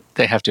have to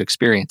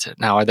experience it.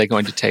 Now, are they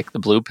going to take the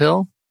blue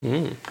pill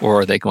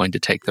or are they going to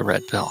take the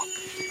red pill?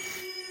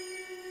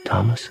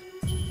 Thomas?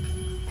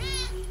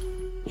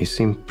 You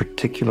seem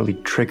particularly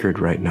triggered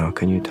right now.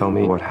 Can you tell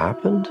me what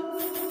happened?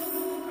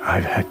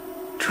 I've had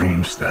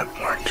dreams that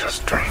weren't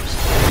just dreams.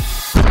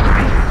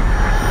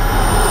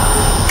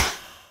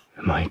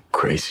 Am I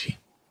crazy?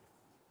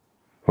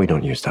 We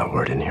don't use that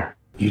word in here.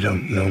 You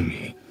don't know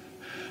me.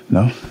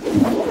 No?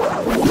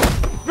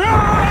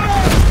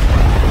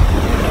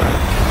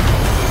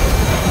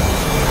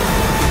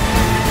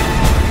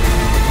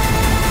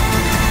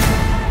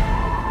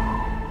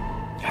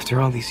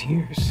 After all these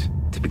years,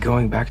 to be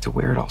going back to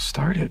where it all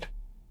started.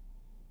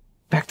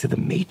 Back to the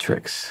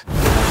Matrix.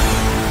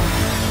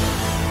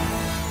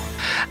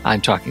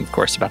 I'm talking, of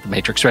course, about The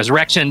Matrix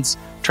Resurrections.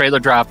 Trailer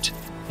dropped,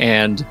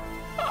 and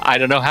I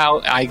don't know how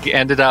I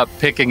ended up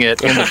picking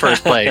it in the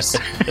first place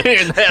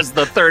as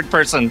the third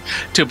person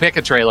to pick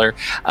a trailer.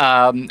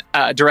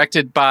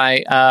 Directed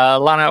by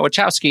Lana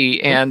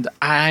Wachowski, and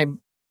I'm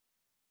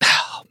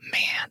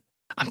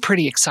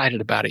pretty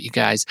excited about it, you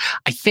guys.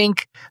 I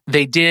think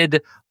they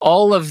did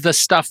all of the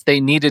stuff they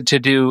needed to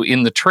do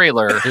in the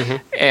trailer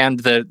and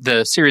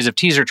the series of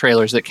teaser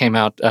trailers that came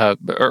out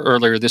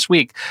earlier this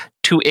week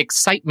to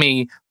excite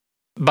me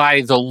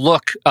by the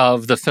look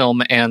of the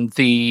film and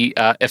the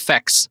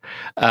effects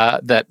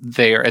that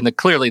they are, and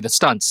clearly the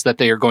stunts that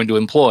they are going to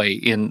employ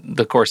in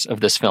the course of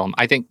this film.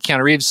 I think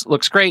Keanu Reeves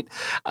looks great.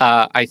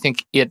 I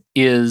think it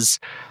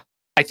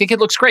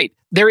looks great.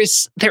 There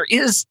is,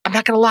 I'm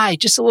not going to lie,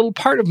 just a little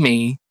part of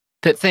me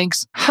that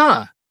thinks,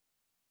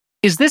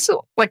 is this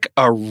like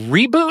a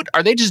reboot?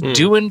 Are they just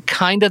doing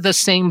kind of the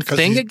same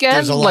thing again?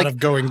 There's a lot of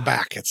going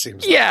back, it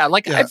seems.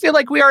 I feel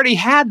like we already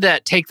had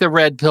that take the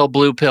red pill,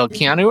 blue pill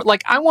Keanu.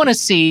 Like, I want to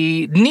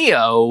see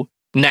Neo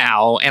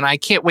now, and I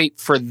can't wait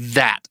for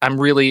that. I'm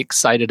really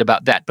excited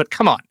about that. But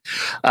come on,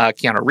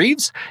 Keanu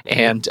Reeves,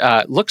 and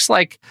looks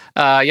like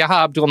Yahya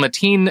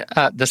Abdul-Mateen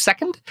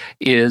II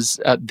is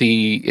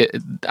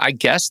I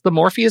guess, the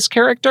Morpheus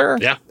character.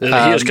 Yeah,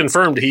 he is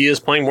confirmed. He is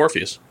playing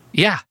Morpheus.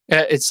 Yeah,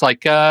 it's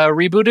like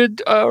rebooted,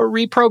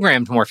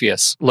 reprogrammed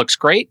Morpheus. Looks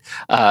great.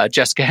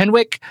 Jessica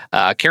Henwick,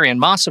 Carrie-Anne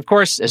Moss, of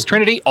course, as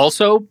Trinity.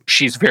 Also,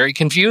 she's very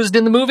confused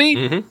in the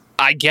movie.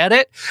 I get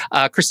it.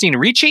 Christina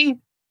Ricci.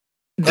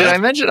 Did I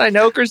mention I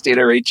know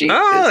Christina Ricci?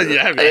 Oh,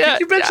 yeah. I think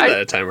you mentioned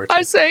that a time or two.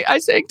 I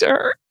sang to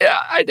her. Yeah,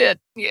 I did.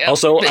 Yeah,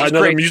 also,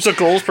 another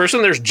musicals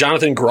person, there's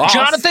Jonathan Groff.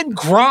 Jonathan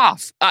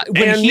Groff.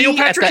 And Neil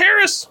Patrick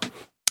Harris.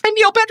 And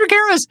Neil Patrick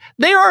Harris.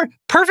 They are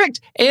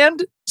perfect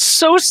and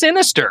so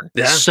sinister.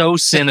 Yeah. So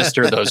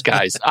sinister, those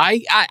guys.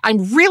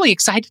 I'm really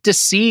excited to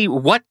see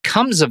what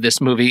comes of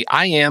this movie.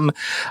 I am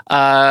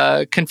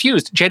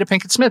confused. Jada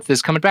Pinkett Smith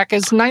is coming back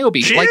as Niobe.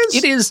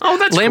 It is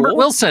Lambert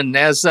Wilson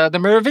as the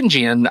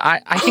Merovingian.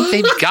 I think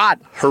they've got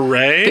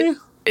Hooray.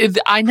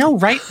 I know,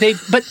 right?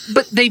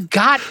 But they've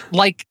got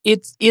like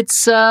it's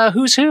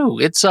who's who.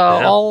 It's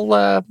all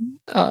I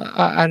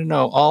don't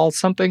know, all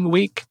something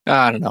week.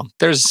 I don't know.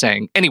 There's a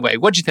saying. Anyway,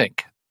 what'd you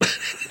think?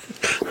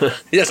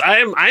 Yes,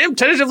 I am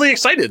tentatively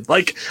excited.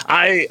 Like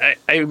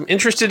I'm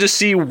interested to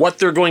see what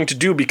they're going to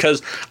do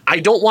because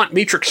I don't want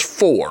Matrix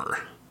 4.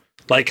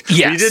 Like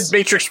we did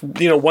Matrix,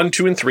 1,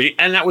 2, and 3,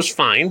 and that was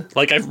fine.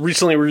 Like I've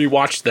recently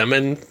rewatched them,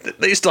 and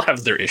they still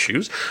have their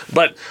issues.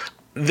 But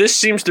this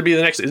seems to be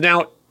the next.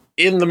 Now,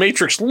 in the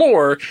Matrix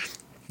lore,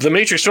 the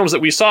Matrix films that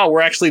we saw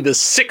were actually the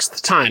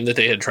 6th time that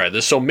they had tried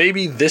this. So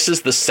maybe this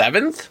is the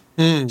 7th.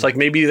 It's like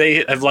maybe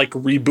they have like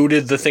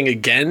rebooted the thing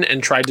again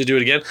and tried to do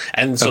it again,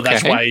 and so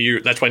that's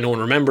why no one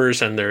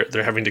remembers, and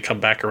they're having to come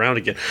back around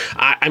again.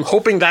 I'm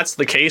hoping that's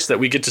the case, that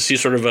we get to see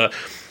sort of a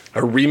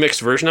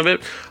remixed version of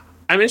it.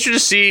 I'm interested to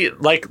see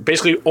like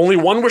basically only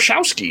one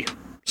Wachowski.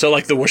 So,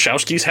 like, the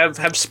Wachowskis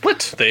have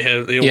split.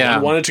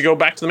 One wanted to go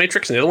back to the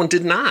Matrix, and the other one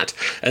did not.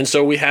 And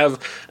so we have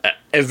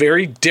a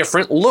very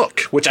different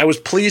look, which I was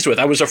pleased with.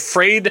 I was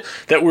afraid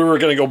that we were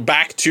going to go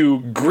back to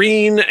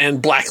green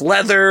and black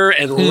leather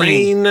and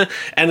rain.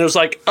 And it was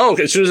like, oh,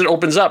 as soon as it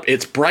opens up,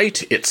 it's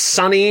bright, it's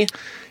sunny.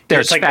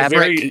 There's it's like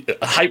fabric. a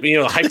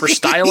very hyper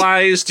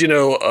stylized,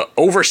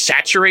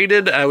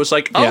 oversaturated. I was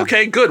like, oh, Yeah.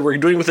 okay, good. We're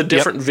doing with a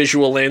different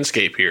visual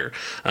landscape here.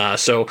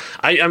 So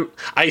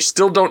I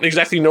still don't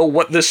exactly know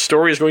what this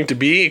story is going to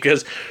be,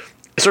 because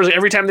sort of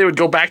every time they would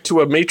go back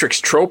to a Matrix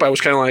trope, I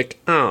was kind of like,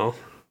 oh,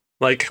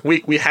 like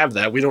we have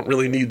that. We don't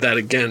really need that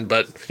again.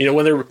 But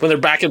when they're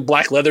back in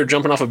black leather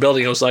jumping off a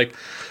building, I was like,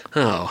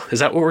 oh, is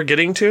that what we're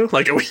getting to?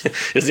 Like,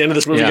 is the end of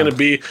this movie going to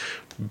be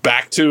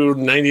back to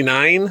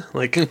 99?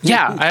 Like,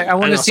 Yeah, I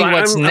want to see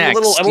what's next.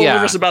 I'm a little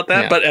nervous about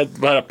that, Yeah.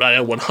 but I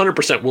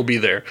 100% will be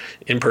there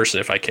in person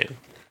if I can.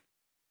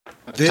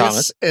 This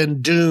Thomas?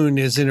 and Dune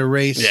is in a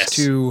race Yes.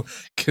 to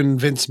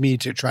convince me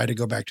to try to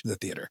go back to the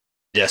theater,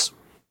 Yes.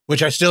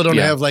 which I still don't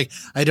Yeah. have. Like,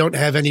 I don't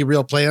have any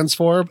real plans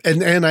for,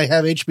 and I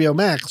have HBO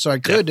Max, so I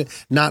could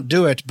not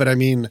do it. But I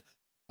mean,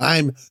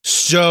 I'm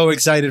so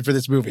excited for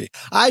this movie.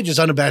 I just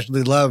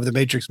unabashedly love the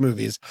Matrix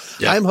movies.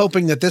 Yeah. I'm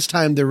hoping that this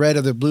time the red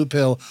or the blue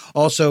pill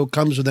also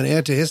comes with an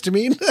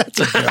antihistamine. That's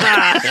a joke.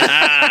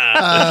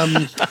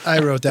 I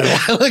wrote that a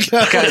while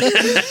ago.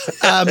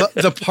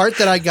 The part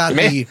that I got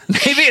Maybe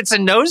it's a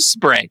nose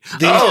spray.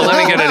 the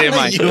Let me get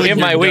it You and in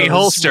my your wee nose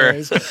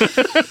holster. sprays.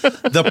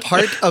 The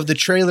part of the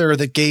trailer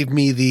that gave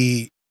me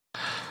the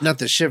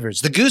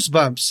shivers, the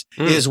goosebumps,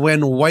 is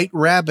when White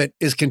Rabbit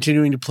is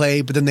continuing to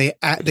play, but then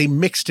they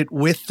mixed it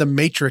with the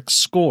Matrix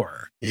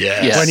score.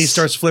 Yes. When he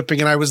starts flipping,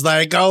 and I was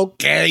like,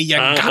 okay, you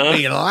got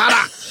me,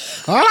 Lada.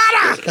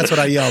 That's what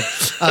I yelled.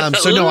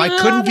 So no, I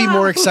couldn't be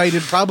more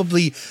excited.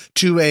 Probably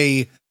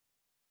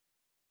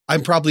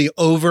I'm probably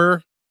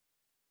over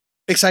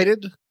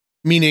excited,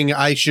 meaning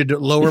I should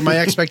lower my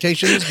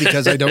expectations,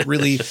 because I don't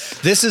really,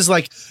 this is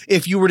like,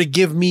 if you were to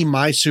give me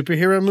my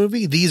superhero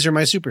movie, these are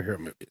my superhero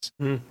movies.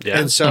 Yeah.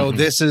 And so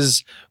this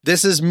is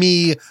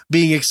me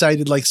being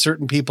excited like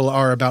certain people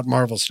are about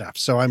Marvel stuff.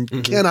 So I'm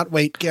cannot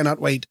wait.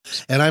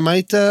 And I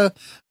might go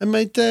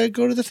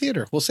to the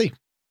theater. We'll see.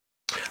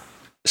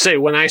 Say,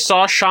 when I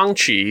saw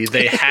Shang-Chi,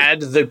 they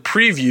had the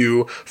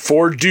preview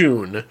for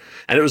Dune,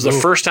 and it was the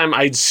first time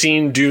I'd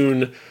seen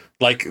Dune,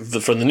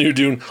 from the new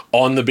Dune,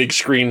 on the big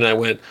screen, and I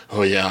went,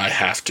 oh yeah, I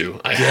have to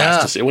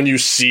see it. When you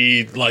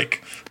see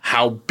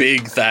how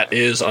big that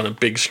is on a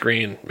big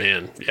screen,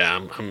 man, yeah,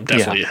 I'm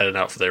definitely headed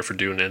out there for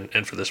Dune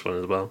and for this one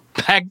as well.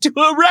 Back to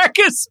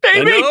Arrakis,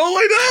 baby.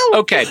 I know.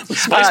 Okay,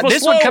 Spice was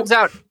this slow. one comes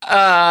out.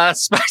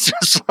 Spice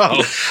was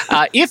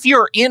slow. If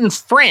you're in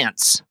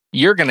France,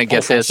 you're going to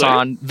get this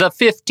on the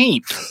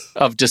 15th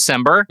of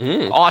December.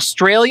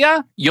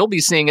 Australia, you'll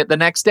be seeing it the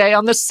next day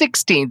on the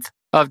 16th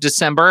of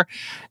December.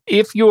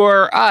 If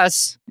you're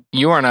us,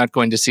 you are not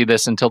going to see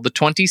this until the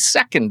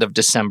 22nd of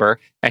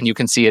December, and you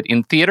can see it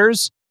in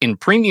theaters, in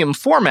premium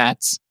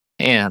formats,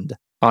 and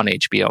on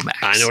HBO Max.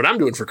 I know what I'm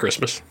doing for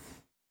Christmas.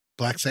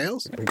 Black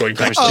Sails? I'm going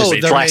back to Oh,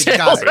 the the Black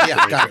got Sails. it.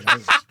 Yeah, got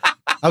it.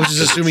 I was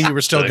just assuming you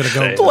were still going to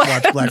go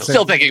watch Black Sails.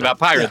 Still thinking about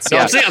pirates. No,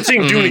 I'm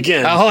seeing Dune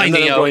again. Ahoy, and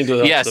then I'm Neo. going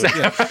to Yes.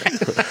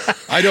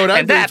 I know what I'm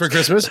And doing that for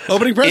Christmas.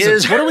 Opening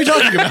presents. What are we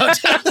talking about?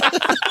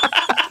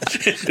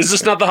 Is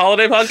this not the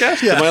holiday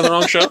podcast? Am I on the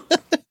wrong show?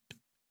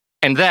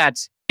 And that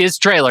is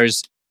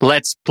Trailers.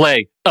 Let's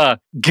play a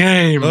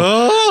game.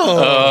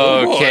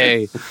 Oh,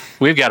 okay.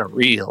 We've got a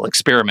real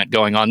experiment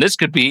going on. This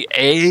could be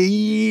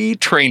a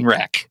train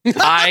wreck.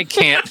 I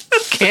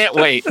can't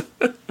wait.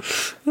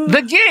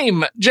 The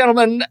game,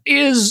 gentlemen,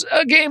 is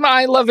a game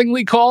I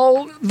lovingly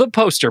call the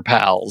Poster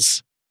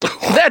Pals.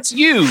 That's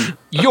you,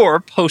 your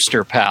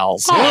poster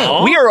pals.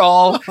 Aww. We are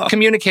all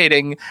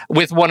communicating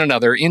with one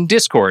another in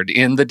Discord,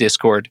 in the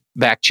Discord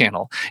back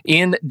channel.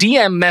 In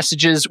DM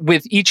messages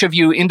with each of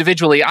you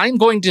individually, I'm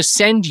going to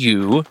send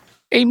you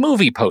a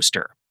movie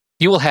poster.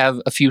 You will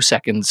have a few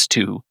seconds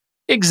to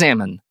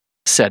examine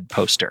said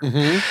poster.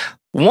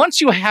 Once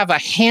you have a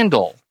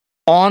handle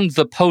on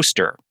the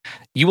poster,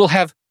 you will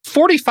have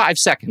 45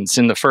 seconds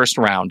in the first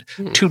round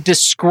to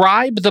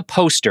describe the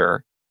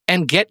poster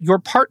and get your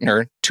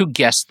partner to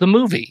guess the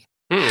movie.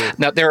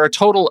 Now, there are a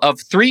total of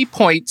 3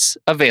 points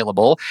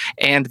available,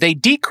 and they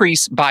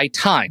decrease by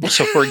time.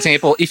 So, for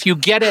example, if you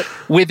get it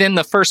within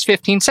the first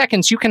 15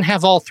 seconds, you can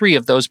have all 3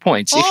 of those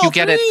points. If you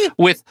get it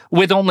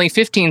with only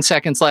 15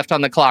 seconds left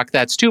on the clock,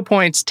 that's 2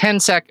 points,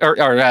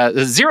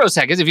 0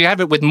 seconds. If you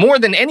have it with more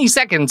than any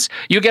seconds,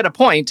 you get a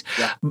point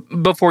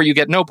before you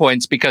get no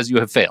points because you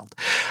have failed.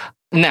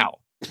 Now,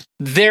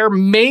 there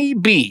may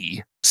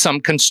be some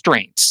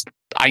constraints.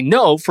 I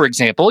know, for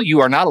example,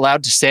 you are not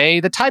allowed to say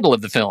the title of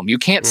the film. You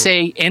can't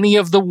say any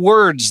of the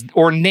words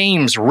or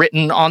names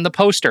written on the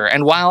poster.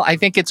 And while I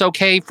think it's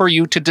okay for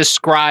you to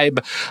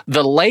describe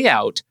the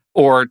layout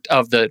or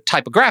of the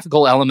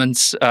typographical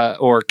elements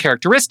or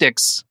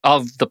characteristics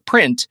of the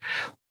print,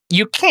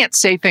 you can't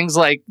say things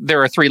like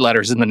there are 3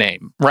 letters in the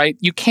name, right?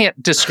 You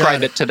can't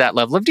describe it to that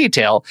level of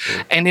detail.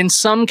 And in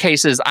some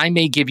cases, I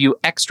may give you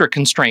extra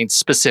constraints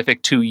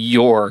specific to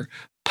your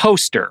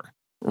poster,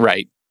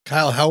 right?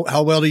 Kyle,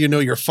 how well do you know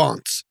your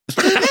fonts?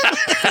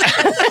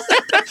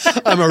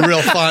 I'm a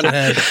real font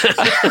head.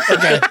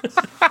 Okay.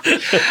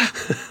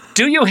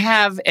 Do you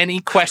have any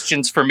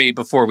questions for me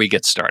before we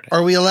get started?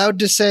 Are we allowed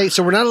to say,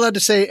 so we're not allowed to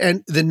say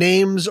the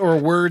names or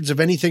words of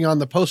anything on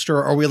the poster?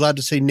 Or are we allowed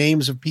to say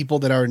names of people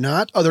that are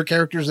not, other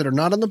characters that are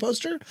not on the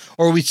poster?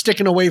 Or are we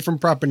sticking away from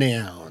proper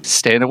nouns?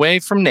 Staying away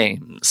from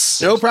names.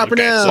 No proper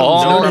nouns. No,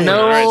 all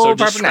right, so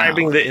proper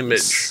describing nouns. the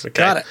image. Okay.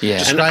 Got it. Yeah.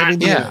 Describing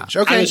the image.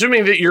 Okay. I'm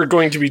assuming that you're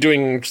going to be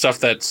doing stuff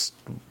that's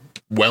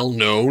well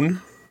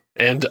known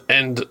and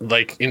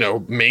like,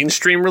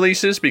 mainstream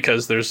releases,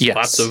 because there's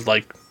lots of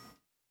like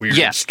weird,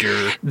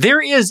 obscure.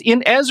 There is,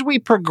 as we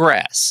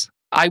progress,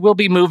 I will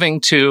be moving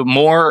to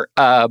more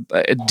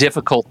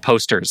difficult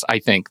posters, I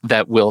think,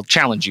 that will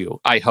challenge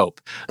you, I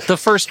hope. The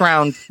first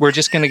round, we're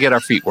just going to get our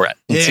feet wet.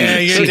 And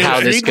see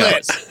how this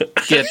goes.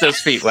 Get those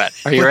feet wet.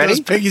 Are you ready? Those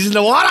piggies in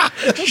the water.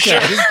 Okay.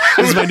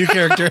 This is my new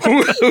character.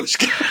 Who's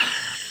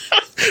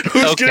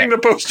getting the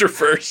poster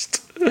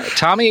first?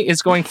 Tommy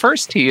is going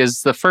first. He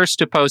is the first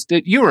to post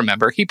it. You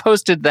remember, he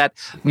posted that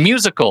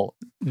musical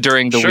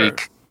during the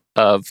week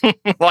of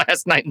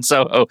Last Night in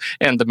Soho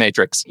and The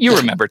Matrix. You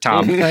remember,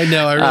 Tom. I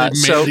know. I really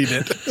mandied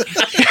it.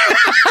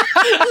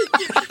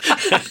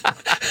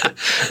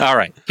 All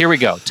right. Here we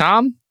go.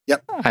 Tom?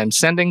 Yep. I'm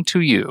sending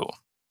to you.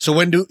 So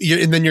when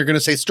and then you're going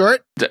to say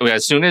start?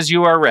 As soon as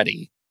you are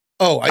ready.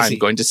 Oh, I see. I'm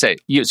going to say.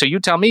 So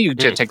you tell me. You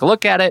take a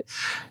look at it.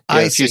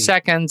 A few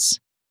seconds.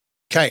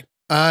 Okay.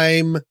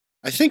 I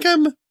think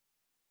I'm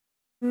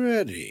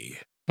ready.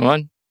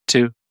 1,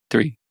 2,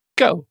 3,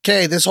 go.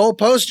 Okay, this whole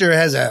poster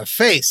has a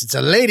face. It's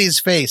a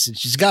lady's face, and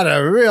she's got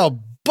a real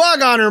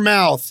bug on her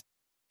mouth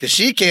because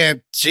she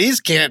can't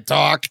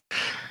talk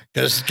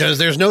because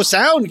there's no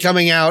sound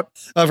coming out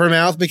of her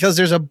mouth because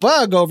there's a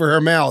bug over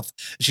her mouth.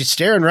 She's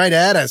staring right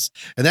at us,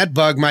 and that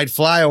bug might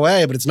fly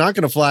away, but it's not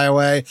going to fly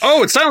away.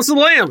 Oh, it's Silence of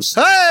the Lambs.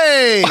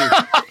 Hey!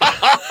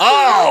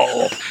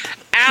 Oh!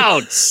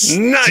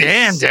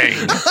 Outstanding.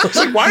 I was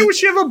like, why would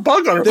she have a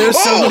bug on her? There's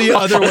so many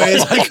other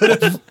ways I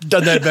could have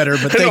done that better,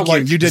 but thank you.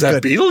 You did is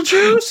that good.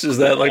 Beetlejuice? Is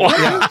that like...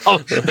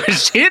 Wow.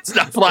 It's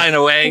not flying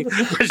away,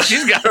 but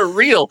she's got a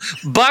real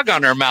bug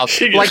on her mouth.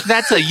 Like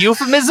that's a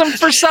euphemism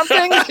for something?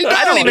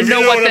 I don't even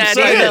know what that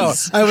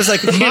is. I was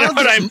like, you know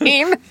what I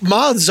mean?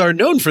 Moths are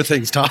known for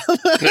things, Tom.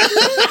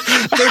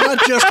 They're not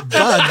just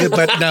bug,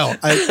 but no.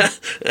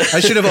 I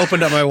should have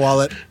opened up my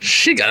wallet.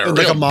 She got a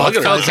like real a moth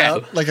bug on her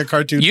out, mouth. like a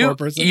cartoon poor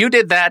person. You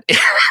did that.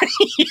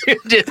 You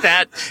did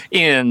that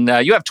in.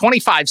 You have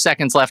 25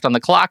 seconds left on the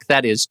clock.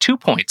 That is 2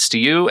 points to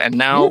you. And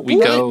now we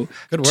go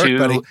Good work, to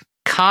buddy.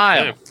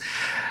 Kyle. Yeah.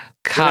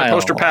 Kyle,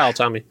 Poster pal,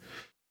 Tommy.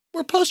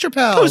 We're poster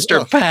pals.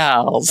 Poster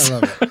pals. I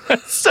love it.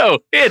 So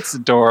it's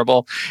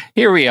adorable.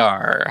 Here we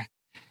are.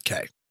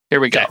 Okay. Here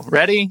we go.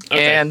 Ready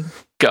and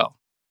go.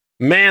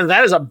 Man,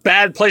 that is a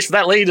bad place for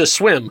that lady to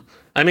swim.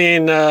 I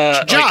mean,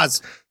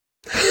 Jaws.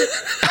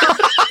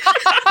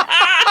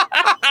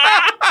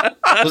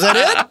 Was that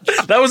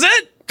it? That was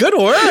it. Good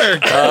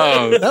work.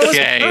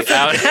 Okay.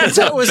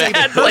 That was a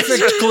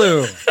perfect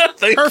clue.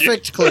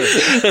 Perfect clue.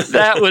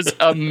 That was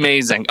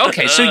amazing.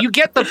 Okay, so you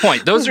get the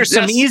point. Those are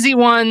some easy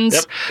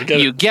ones. Yep,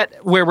 you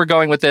get where we're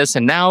going with this,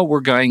 and now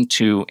we're going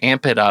to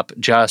amp it up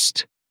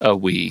just a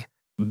wee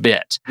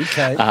bit.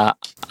 Okay.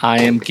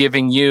 I am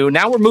giving you...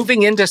 Now we're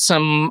moving into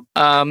some...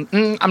 I'm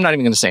not even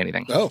going to say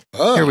anything. Oh.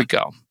 Here we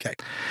go. Okay.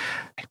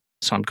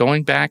 So I'm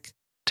going back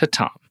to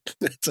Tom.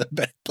 It's a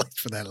bad place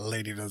for that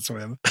lady to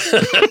swim.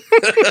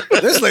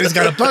 This lady's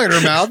got a bug in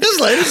her mouth. This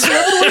lady's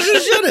swimming where she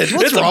shouldn't.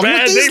 What's wrong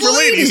with these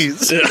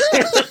ladies?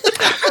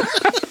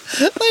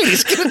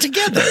 Ladies, get it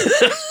together.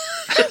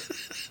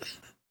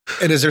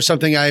 And is there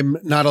something I'm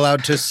not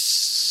allowed to...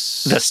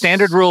 The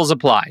standard rules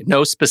apply.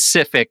 No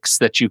specifics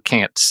that you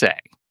can't say.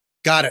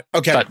 Got it.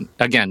 Okay. But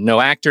again,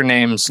 no actor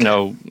names,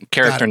 no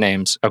character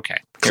names. Okay.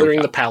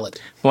 Clearing the palette.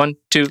 1,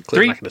 2,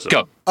 3,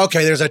 go.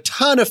 Okay, there's a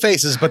ton of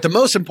faces, but the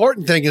most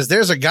important thing is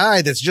there's a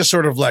guy that's just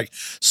sort of like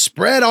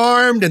spread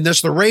armed and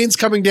the rain's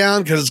coming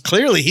down because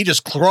clearly he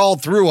just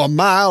crawled through a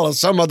mile of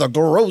some of the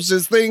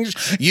grossest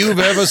things you've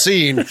ever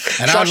seen. And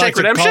I'd like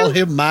to call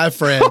him my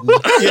friend.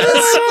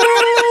 Yes.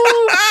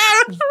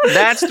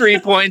 That's 3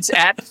 points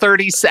at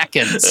 30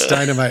 seconds.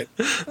 Dynamite.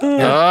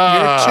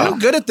 You're too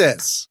good at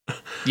this.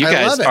 You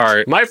guys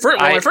are. My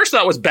first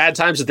thought was Bad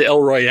Times at the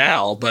El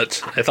Royale,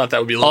 but I thought that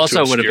would be a little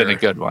also too would have been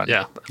obscure. a good one.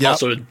 Yeah. Yep.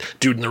 Also,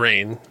 Dude in the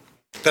Rain.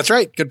 That's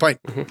right. Good point.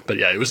 But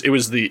yeah, it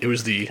was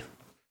the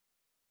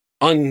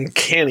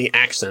uncanny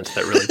accent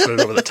that really put it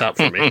over the top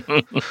for me.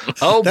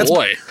 Oh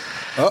boy.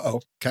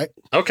 Uh-oh.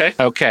 Okay.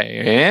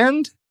 Okay,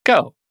 and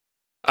go.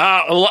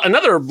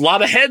 Another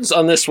lot of heads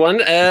on this one.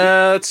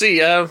 Let's see.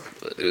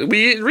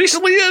 We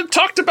recently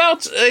talked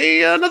about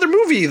another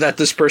movie that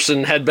this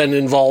person had been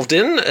involved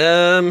in.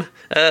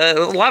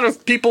 A lot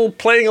of people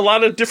playing a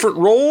lot of different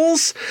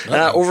roles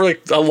over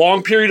like a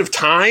long period of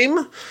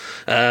time.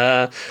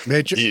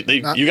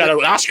 You got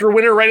an Oscar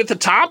winner right at the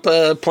top,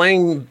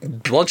 playing a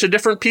bunch of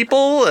different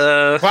people.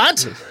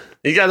 What?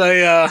 You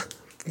got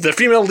the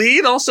female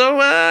lead also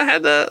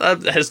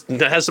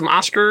has some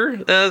Oscar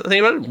thing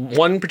about it.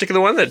 One particular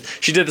one that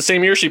she did the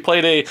same year. She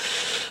played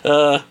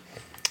a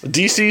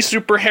DC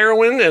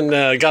superheroine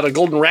and got a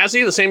Golden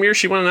Razzie the same year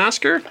she won an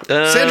Oscar.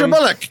 Sandra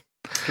Bullock.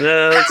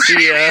 Let's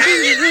see.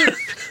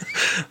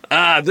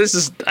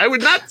 I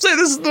would not say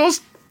this is the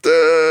most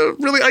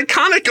really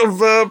iconic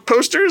of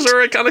posters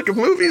or iconic of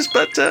movies,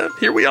 but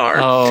here we are.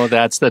 Oh,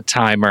 that's the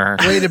timer.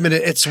 Wait a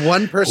minute. It's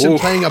one person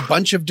playing a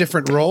bunch of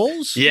different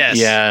roles?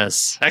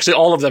 Yes. Actually,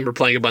 all of them are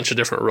playing a bunch of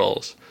different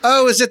roles.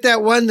 Oh, is it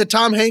that one that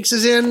Tom Hanks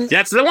is in?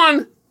 That's the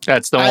one.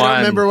 That's the one. I don't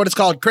remember what it's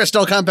called.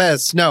 Crystal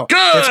Compass. No. Good.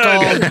 It's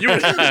called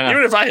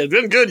Even if I had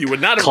been good, you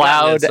would not have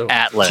Cloud gotten it, so.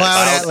 Atlas.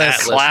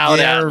 Cloud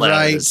Atlas.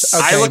 Right.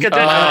 Okay. I look at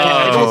that.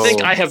 I don't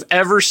think I have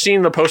ever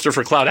seen the poster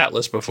for Cloud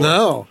Atlas before.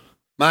 No.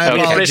 My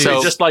apologies.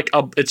 It's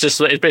basically it's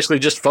basically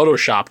just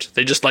photoshopped.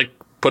 They just like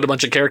put a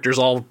bunch of characters,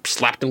 all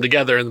slapped them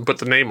together, and put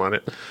the name on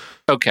it.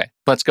 Okay,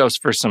 let's go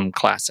for some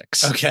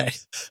classics. Okay,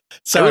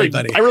 sorry,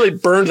 buddy. I really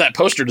burned that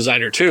poster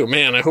designer too.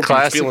 Man, I hope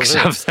classics he's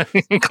feeling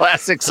of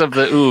classics of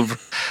the oovre.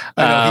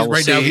 We'll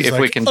right see now he's if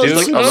like, we can do a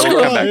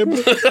little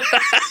comeback.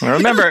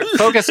 Remember,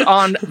 focus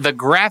on the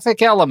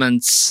graphic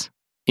elements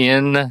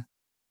in.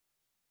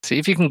 See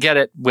if you can get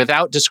it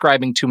without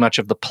describing too much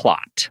of the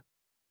plot.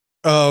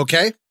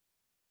 Okay,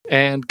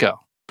 and go.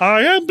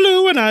 I am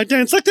blue and I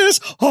dance like this.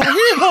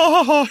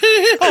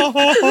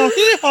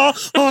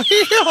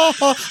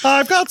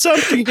 I've got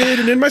something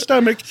hidden in my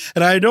stomach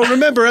and I don't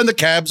remember, and the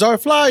cabs are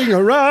flying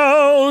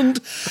around.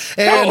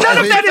 And none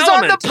of that is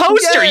on the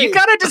poster. Yay. You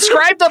got to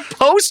describe the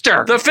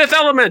poster. The Fifth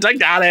Element. I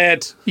got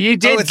it. You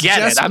did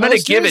get it. I'm going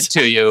to give it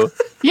to you.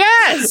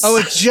 Yes. Oh,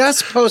 it's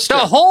just poster. The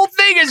whole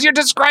thing is you're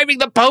describing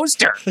the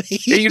poster.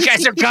 You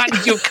guys are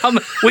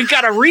we've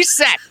got to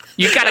reset.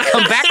 You got to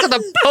come back to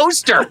the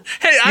poster.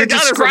 Hey, You're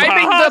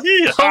describing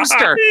the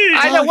poster.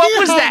 I know, what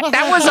was that?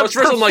 That was a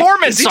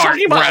performance is he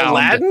talking about round.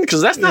 Aladdin?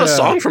 Because that's not a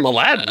song from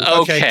Aladdin.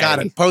 Okay, got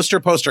it. Poster.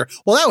 Well,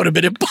 that would have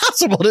been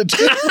impossible to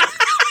do.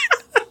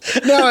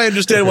 Now I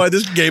understand why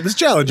this game is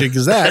challenging,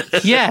 because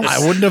yes. I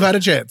wouldn't have had a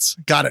chance.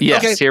 Got it.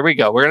 Yes, okay. Here we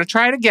go. We're going to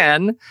try it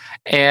again.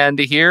 And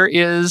here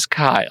is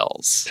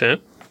Kyle's. Okay.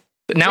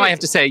 Now I have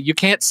to say, you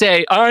can't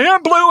say, I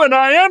am blue and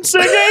I am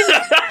singing.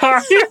 All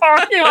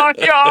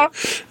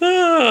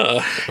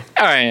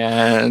right,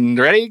 and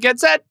ready, get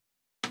set,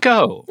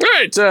 go. All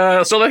right,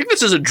 so I think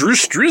this is a Drew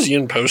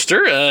Struzan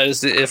poster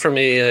from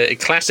a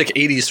classic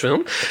 80s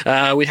film.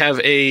 We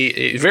have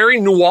a very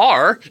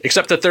noir,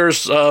 except that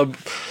there's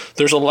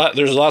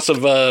lots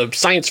of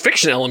science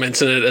fiction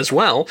elements in it as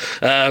well.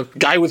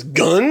 Guy with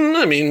gun,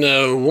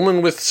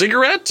 woman with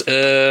cigarette.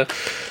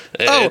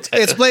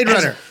 It's Blade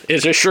Runner.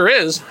 It sure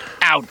is.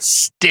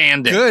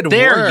 Outstanding. Good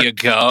there work. You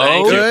go.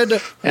 Thank you. Good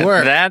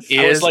work. That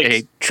is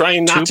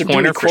trying not to do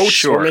any quotes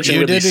sure. or mention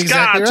You Ridley did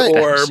Scott exactly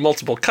right. or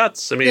multiple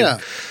cuts. Yeah.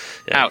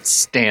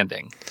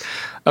 Outstanding.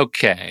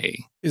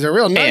 Okay. He's a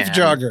real knife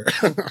jogger.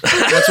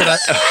 That's what I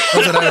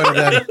would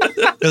have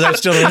done. Because I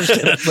still don't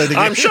understand how to play the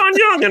game. I'm Sean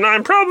Young, and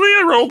I'm probably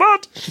a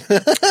robot.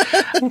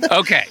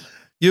 Okay.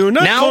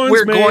 Now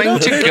we're going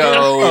to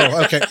go.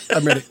 Oh, okay.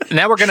 I'm ready.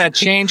 Now we're going to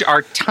change.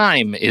 Our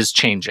time is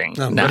changing.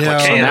 Now, no.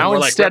 so now More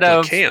instead like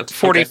of replicant.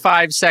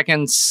 45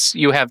 seconds,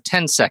 you have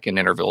 10-second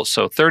intervals.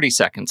 So 30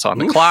 seconds on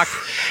the clock.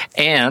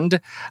 And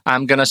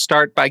I'm going to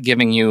start by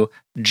giving you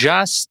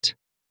just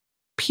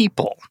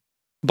people.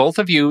 Both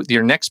of you,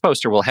 your next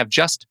poster will have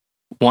just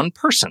one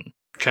person.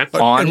 Okay.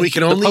 On and we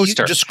can the only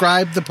poster.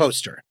 describe the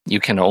poster.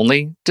 You can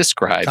only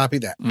describe Copy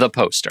that. the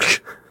poster.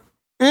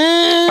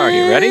 Are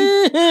you ready?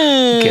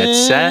 Get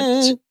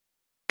set.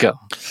 Go.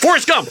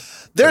 Forrest Gump.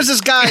 There's this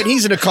guy, and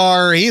he's in a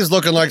car. He's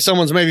looking like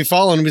someone's maybe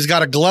following him. He's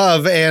got a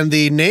glove, and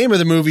the name of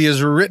the movie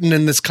is written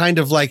in this kind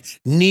of like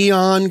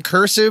neon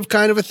cursive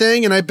kind of a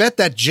thing. And I bet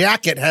that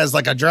jacket has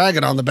like a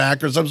dragon on the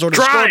back or some sort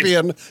of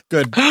scorpion.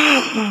 Good.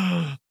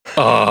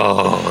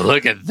 Oh,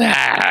 look at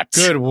that.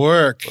 Good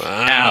work.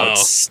 Wow.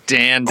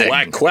 Outstanding.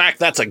 Quack, quack.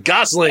 That's a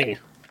Gosling.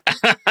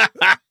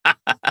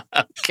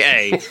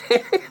 Okay.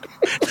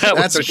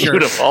 That's a shirt.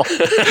 beautiful.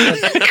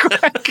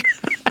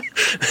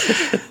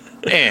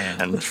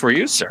 And for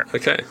you, sir.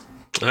 Okay.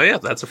 Oh, yeah.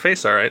 That's a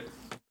face. All right.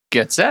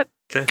 Get set.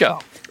 Okay. Go.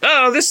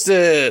 Oh, this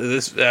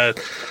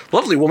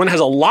lovely woman has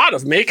a lot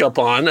of makeup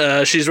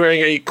on. She's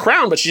wearing a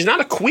crown, but she's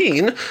not a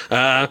queen.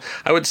 I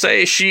would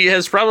say she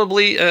has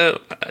probably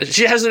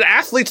she has an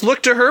athlete's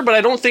look to her, but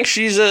I don't think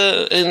she's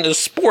in a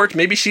sport.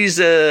 Maybe she's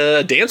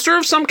a dancer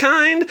of some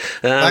kind.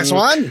 Black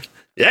Swan?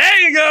 There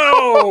you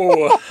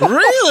go.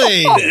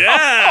 Really?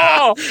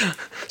 Yeah.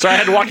 So I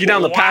had to walk you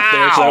down the path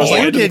there because I was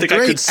like, I You didn't did think I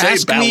great. could say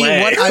Ask ballet.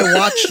 me what I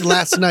watched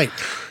last night.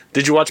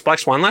 Did you watch Black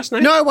Swan last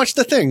night? No, I watched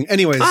The Thing.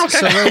 Anyways, Oh, okay.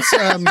 so that's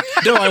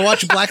no, I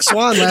watched Black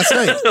Swan last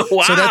night.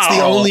 Wow. So that's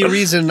the only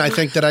reason I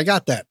think that I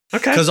got that.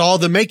 Okay. Because all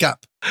the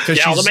makeup. Yeah,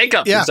 all the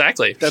makeup. Yeah,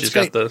 Exactly. that's She's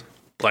great. got the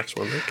Black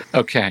Swan makeup.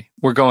 Okay.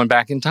 We're going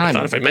back in I time.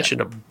 thought if I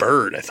mentioned a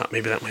bird, I thought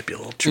maybe that might be a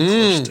little too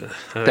close to.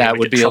 That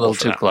would be a little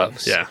too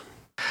close. Yeah.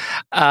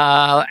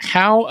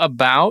 How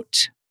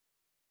about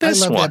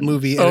this I love one? that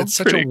movie, and Oh, it's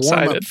such a pretty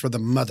warm-up excited. for the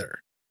mother.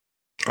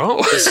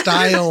 Oh. The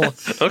style.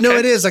 Okay. No,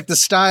 it is like the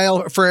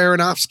style for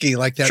Aronofsky,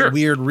 like that Sure.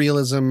 weird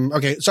realism.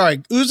 Okay,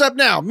 sorry. Who's up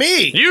now?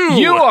 Me. You.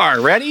 You are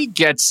ready.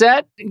 Get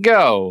set.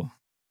 Go.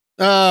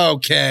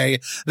 Okay,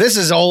 this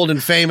is old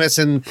and famous,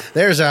 and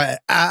there's a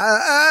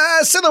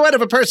silhouette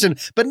of a person,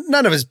 but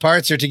none of his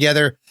parts are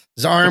together.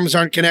 His arms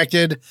aren't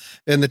connected,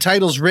 and the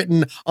title's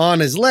written on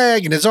his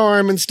leg and his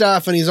arm and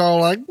stuff, and he's all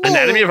like, whoa.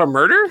 Anatomy of a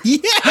Murder?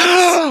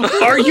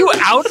 Yes! Are you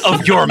out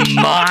of your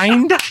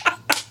mind?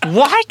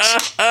 What?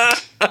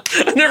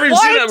 I've never even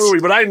seen that movie,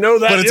 but I know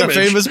that But it's image. a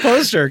famous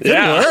poster. Good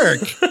work.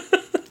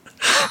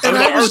 And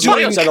I was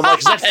doing I'm like,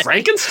 is that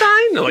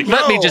Frankenstein? They're like,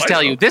 Let me no, just I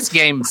tell don't. you, this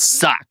game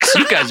sucks.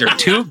 You guys are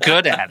too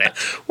good at it.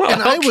 Well,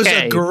 And I was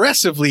okay.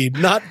 aggressively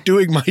not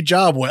doing my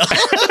job well.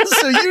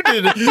 So you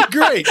did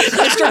great.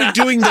 I started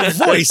doing the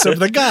voice of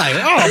the guy.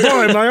 Oh,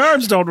 boy, my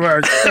arms don't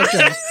work.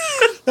 Okay.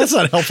 That's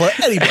not helpful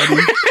to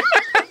anybody.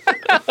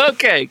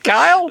 Okay,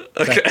 Kyle.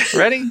 Okay.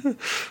 Ready?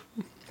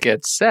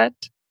 Get set.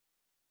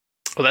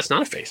 Well, that's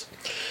not a face.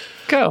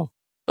 Go.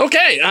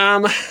 Okay.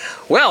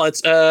 Well,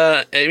 it's.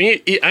 I mean,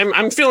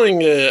 I'm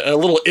feeling a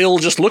little ill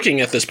just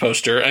looking at this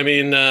poster. I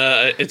mean,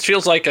 it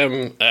feels like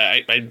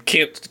I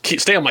can't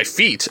stay on my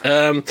feet.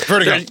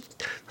 Vertigo.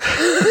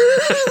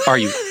 Are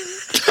you?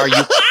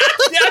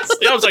 Yes.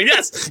 I was like,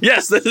 yes.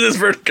 This is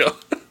Vertigo.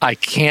 I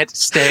can't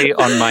stay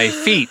on my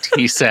feet,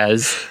 he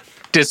says,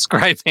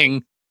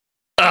 describing.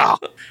 Oh,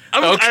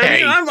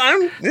 okay.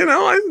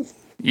 I'm.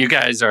 You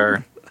guys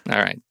are. All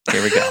right,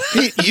 here we go.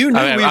 You knew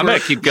I'm gonna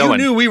keep You going.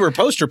 knew we were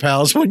poster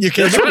pals when you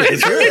came over.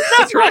 That's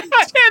right.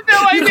 I had no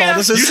You idea. called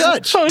us as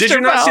such. Did you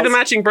not see the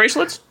matching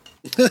bracelets?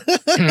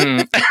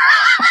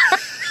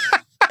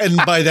 And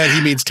by that,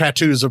 he means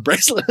tattoos of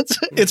bracelets.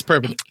 It's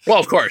permanent. Well,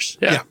 of course.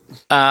 Yeah.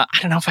 I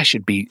don't know if I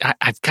should be.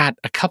 I've got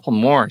a couple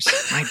more. So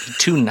it might be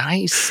too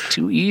nice,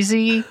 too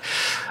easy.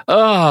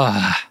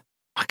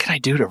 What can I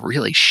do to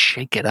really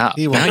shake it up?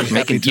 He won't Now be you're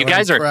happy you till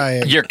guys I'm are.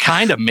 crying. You're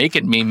kind of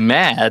making me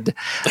mad.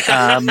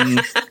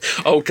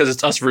 Oh, because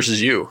it's us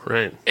versus you,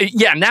 right?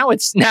 Yeah. Now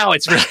it's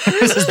really,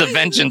 this is the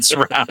vengeance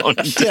round.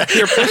 Yeah,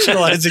 you're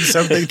personalizing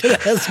something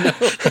that has no.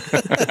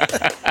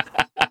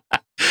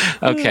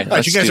 Okay.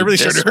 Right, you guys are really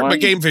starting to hurt my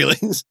game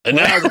feelings. And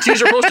now the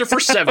teaser poster for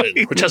 7,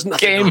 which has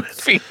nothing Game on it.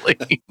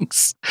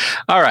 feelings.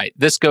 All right.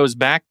 This goes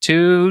back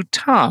to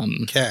Tom.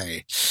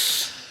 Okay.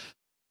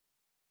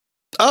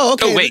 Oh,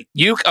 okay. Oh, wait.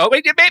 Wait. Oh,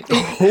 he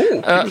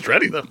was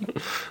ready, though.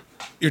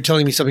 You're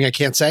telling me something I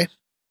can't say?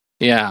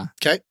 Yeah.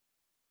 Okay.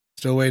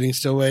 Still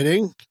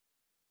waiting.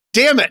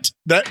 Damn it!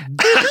 Did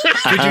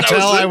you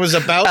tell I was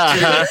about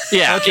to?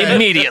 Yeah, Okay.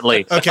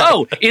 immediately. Okay.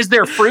 Oh, is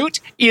there fruit?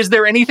 Is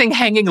there anything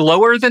hanging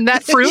lower than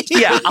that fruit?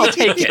 Yeah, I'll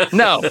take it.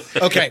 No.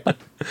 Okay.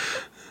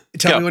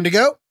 Tell me when to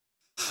go.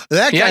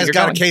 That Yeah, guy's you're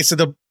got going. a case of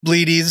the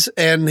bleedies,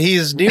 and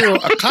he's near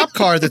a cop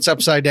car that's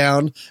upside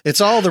down. It's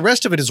all the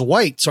rest of it is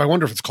white, so I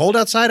wonder if it's cold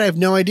outside. I have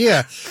no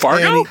idea.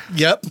 Fargo?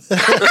 Yep.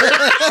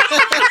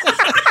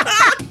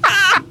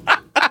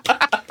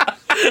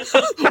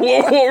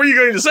 What were you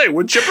going to say?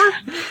 Wood chipper?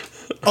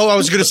 Oh, I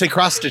was going to say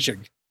cross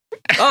stitching.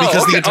 Oh,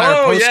 Because the okay. entire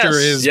Oh, poster yes,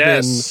 is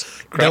yes.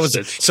 that was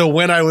Cross-stitch. so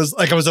when I was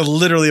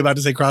literally about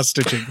to say cross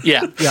stitching.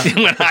 Yeah. Yeah.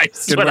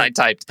 when I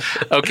typed.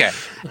 Okay.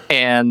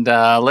 And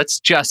let's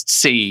just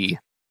see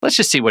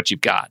what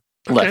you've got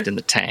left in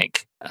the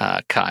tank,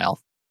 Kyle.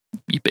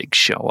 You big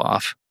show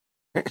off.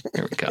 Here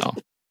we go.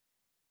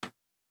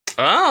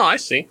 Oh, I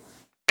see.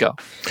 Go.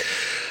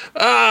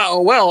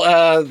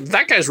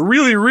 That guy's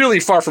really, really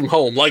far from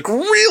home. Like,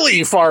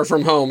 really far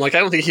from home. Like, I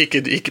don't think he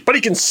could, but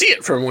he can see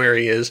it from where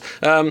he is.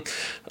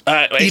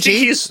 I think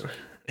he's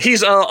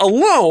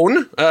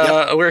alone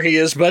where he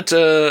is, but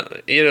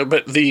but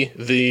the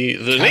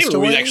name of the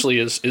movie actually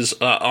is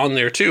on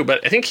there too.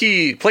 But I think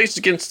he plays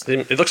against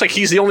him. It looks like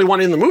he's the only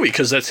one in the movie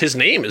because that's his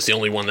name is the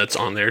only one that's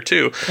on there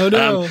too. Oh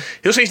no! He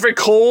looks like he's very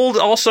cold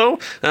also.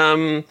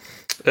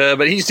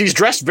 But he's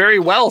dressed very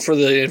well for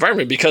the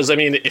environment because, I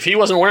mean, if he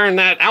wasn't wearing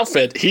that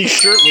outfit, he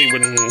certainly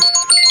wouldn't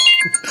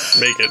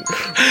make it.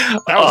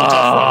 That was a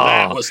tough one.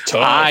 That was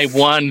tough. I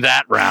won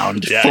that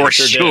round Yeah, for you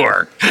sure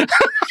sure.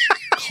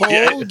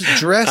 Cold,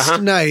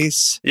 dressed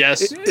nice.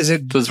 Yes. Is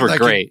it? Those were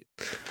great.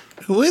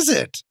 Who is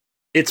it?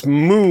 It's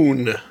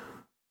Moon.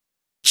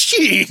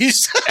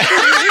 Jeez.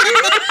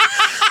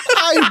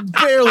 I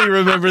barely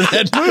remember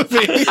that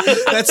movie.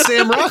 That's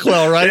Sam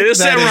Rockwell, right? It is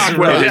That Sam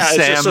Rockwell. right. Yeah, Sam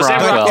it's just so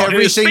Rockwell. But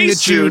everything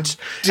that you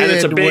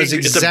did was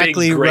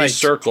exactly it's a big gray right.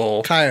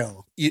 circle.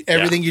 Kyle,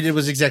 everything you did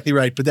was exactly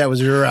right, but that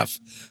was rough.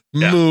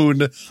 Yeah. Moon.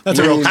 That's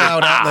a real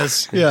cloud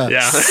atlas. Yeah.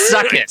 Yeah.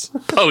 Suck it,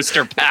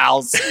 poster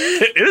pals.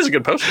 It is a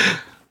good poster.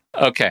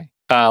 Okay.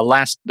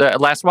 Last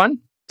one.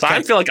 So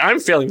I feel like I'm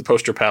failing the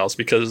poster pals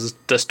because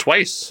that's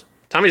twice.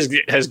 Tommy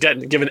has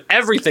given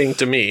everything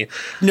to me.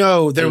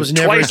 No, there And was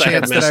never a twice I had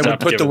chance that messed I would up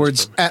put the giving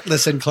words them.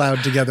 atlas and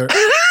cloud together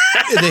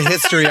in the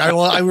history.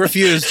 I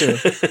refuse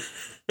to.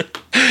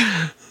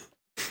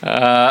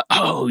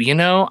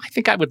 I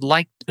think I would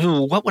like.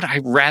 What would I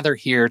rather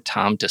hear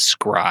Tom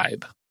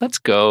describe? Let's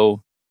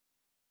go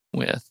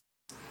with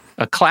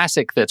a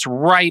classic that's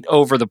right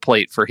over the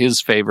plate for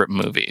his favorite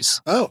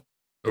movies. Oh.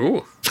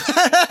 Ooh.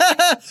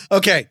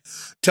 Okay.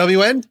 Tell me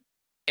when.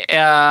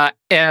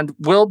 And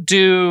we'll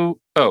do.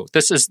 Oh,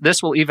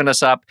 this will even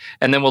us up,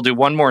 and then we'll do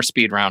one more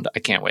speed round. I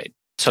can't wait.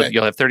 So Okay.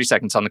 you'll have 30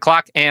 seconds on the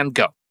clock and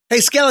go. Hey,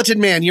 Skeleton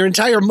Man, your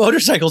entire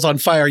motorcycle's on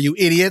fire, you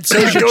idiot. So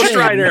is your Ghost chain.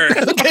 Rider.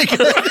 Okay,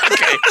 good.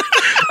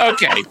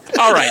 Okay.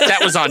 All right. That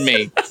was on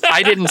me.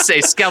 I didn't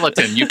say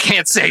skeleton. You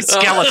can't say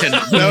skeleton,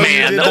 No, you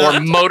man, did or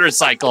not.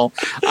 motorcycle.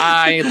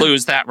 I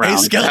lose that Hey, round.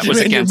 That Skeleton was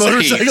Man, your against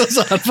Heath.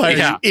 motorcycle's on fire,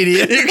 Yeah.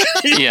 you idiot.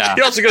 Yeah.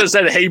 You also could have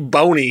said, "Hey,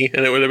 Boney,"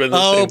 and it would have been the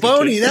Oh, same.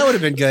 Boney, that would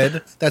have been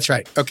good. That's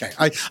right. Okay.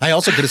 I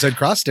also could have said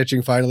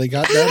cross-stitching finally.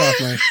 Got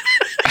that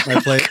off my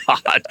plate.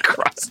 God,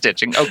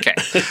 cross-stitching. Okay.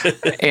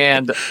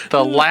 And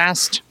the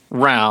last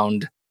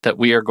round that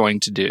we are going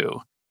to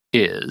do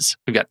is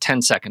we've got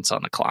 10 seconds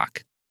on the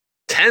clock.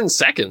 10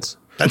 seconds.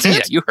 That's Yeah,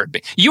 it? you heard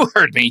me. You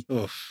heard me.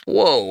 Oof,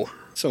 Whoa.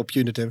 so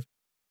punitive.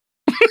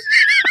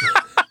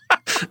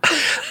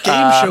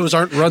 Game shows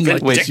aren't run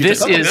like Wait,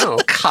 this Oh, is no.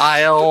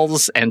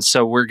 Kyle's, and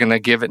so we're going to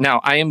give it. Now,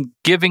 I am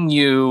giving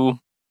you,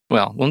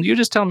 well, you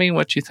just tell me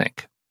what you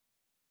think.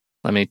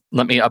 Let me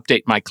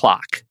update my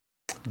clock.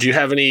 Do you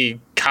have any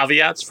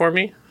caveats for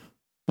me?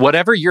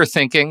 Whatever you're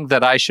thinking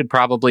that I should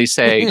probably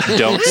say,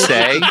 don't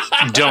say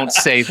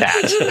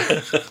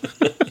that.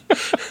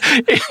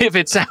 If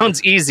it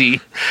sounds easy,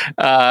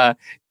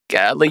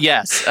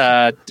 yes.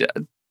 Oh,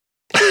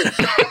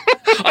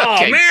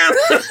 Okay. man.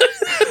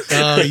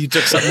 Oh, you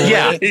took something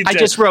Yeah, away? He I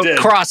just wrote did.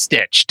 cross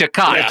stitch to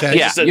Kyle. Okay.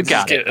 Yeah, you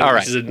got it. All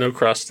right, She said no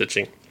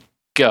cross-stitching.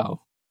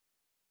 go.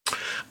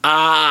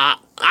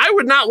 I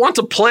would not want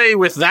to play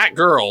with that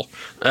girl.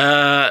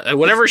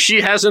 Whatever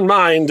she has in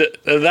mind,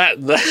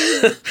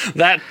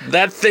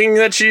 that thing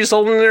that she's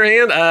holding in her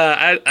hand,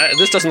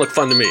 this doesn't look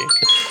fun to me.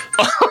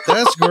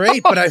 That's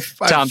great, but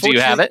Tom, do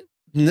you have it?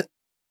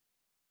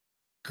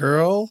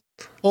 Girl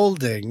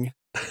holding.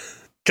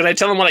 Can I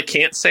tell him what I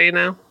can't say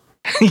now?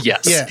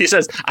 Yes. Yeah. He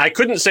says, I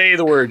couldn't say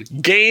the word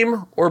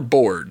game or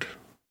board.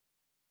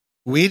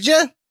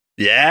 Ouija?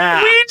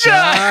 Yeah.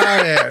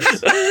 Got it.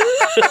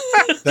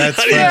 That's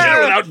How do you fun. get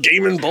it without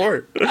game and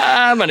board?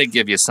 I'm going to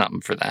give you something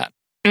for that.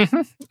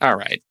 All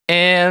right.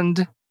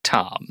 And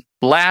Tom,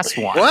 last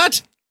one.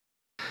 What?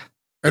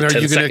 And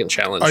 10-second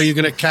challenge. Are you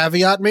gonna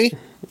caveat me?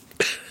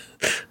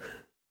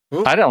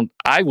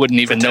 I wouldn't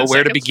even For 10 know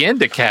where to seconds? begin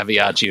to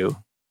caveat you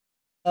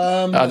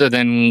other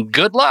than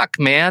good luck,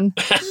 man.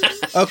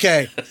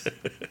 Okay.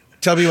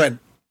 Tell me when.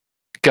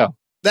 Go.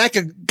 That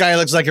guy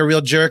looks like a real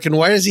jerk, and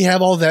why does he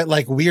have all that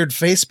like weird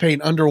face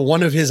paint under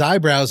one of his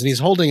eyebrows? And he's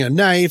holding a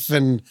knife,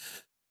 and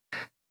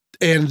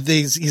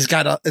he's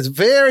got a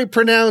very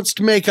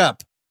pronounced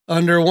makeup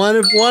under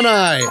one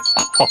eye.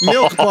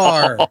 Milk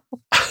bar.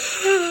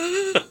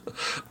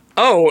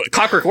 Oh,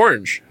 Clockwork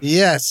Orange.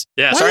 Yes.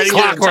 Yeah, Why sorry I is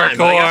didn't get it in Clockwork time,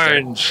 but I got there.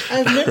 Orange.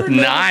 I've never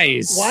noticed-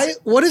 Nice. Why?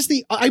 What is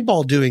the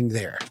eyeball doing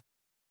there?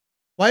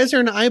 Why is there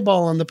an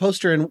eyeball on the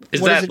poster? And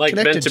Is what that it like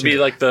meant connected to be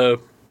like the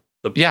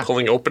Yeah.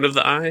 pulling open of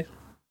the eye?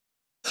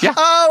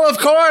 Oh, of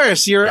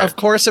course. Yeah. Of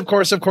course. Not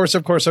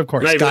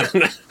even- Got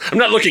it. I'm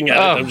not looking at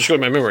Oh, it. I'm just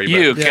going by memory. but-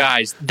 You Yeah.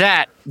 guys,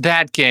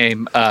 that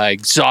game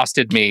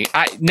exhausted me.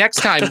 Next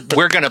time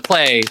we're gonna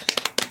play,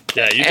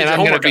 Yeah, you did and your I'm gonna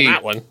homework on be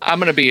that one. I'm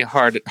gonna be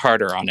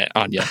harder on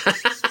you.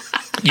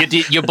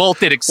 You both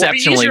did Well,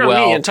 exceptionally be easier on me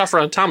well. and tougher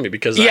on Tommy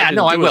because Yeah, didn't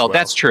no, I do as will. well.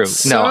 That's true.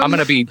 No, I'm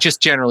gonna be just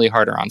generally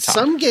harder on Tom.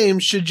 Some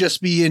games should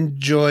just be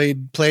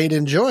enjoyed.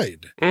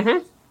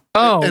 Mm-hmm.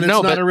 Oh and it's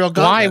no, not but a real why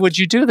gauntlet. would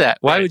you do that?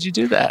 Why Right. would you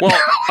do that? Well,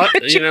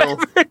 an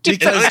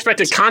Because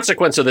unexpected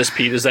consequence of this,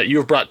 Pete, is that you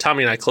have brought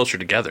Tommy and I closer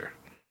together.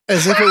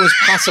 as if it was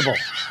possible.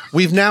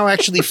 We've now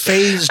actually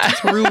phased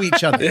through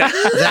each other. Yeah,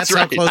 that's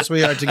how right. close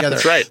we are together.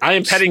 That's right. I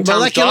am petting Tom's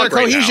Molecular dog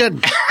right now.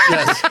 cohesion.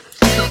 Yes.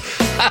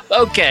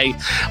 Okay,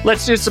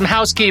 let's do some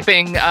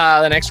housekeeping.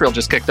 The next reel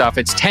just kicked off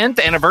its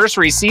 10th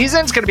anniversary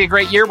season. It's going to be a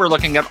great year. We're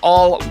looking at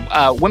all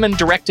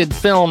women-directed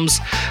films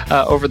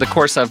over the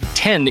course of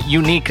 10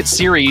 unique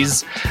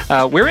series.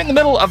 We're in the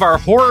middle of our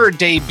horror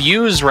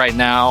debuts right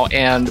now,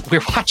 and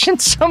we're watching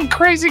some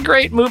crazy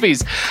great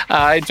movies.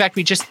 In fact,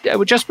 we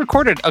just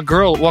recorded A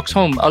Girl Walks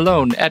Home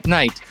Alone at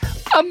Night.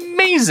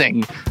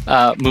 Amazing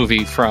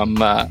movie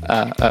from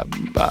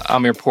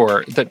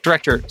Amirpour. The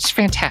director is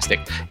fantastic.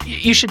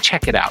 You should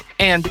check it out.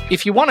 And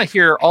if you want to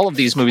hear all of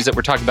these movies that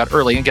we're talking about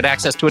early and get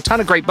access to a ton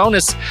of great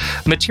bonus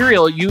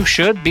material, you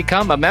should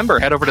become a member.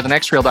 Head over to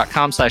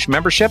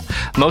thenextreel.com/membership.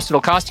 Most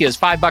it'll cost you is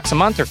 $5 a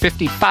month or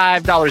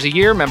 $55 a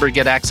year. Remember to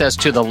get access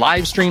to the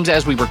live streams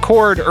as we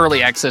record,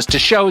 early access to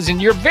shows in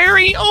your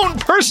very own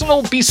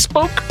personal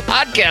bespoke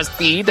podcast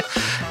feed,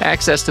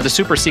 access to the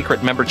super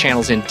secret member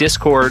channels in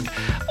Discord,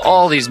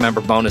 all these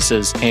member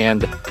bonuses,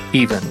 and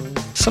even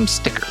some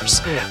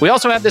stickers. We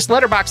also have this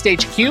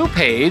Letterboxd HQ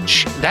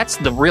page. That's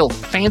the real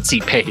fancy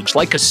page,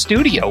 like a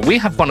studio. We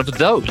have one of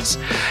those.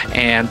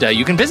 And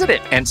you can visit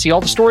it and see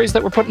all the stories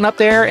that we're putting up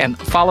there and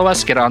follow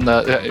us, get on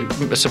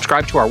the,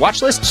 subscribe to our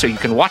watch list so you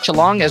can watch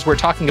along as we're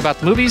talking about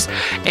the movies.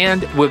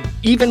 And we're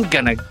even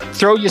gonna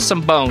throw you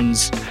some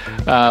bones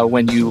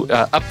when you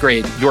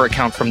upgrade your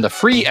account from the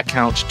free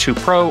account to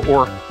Pro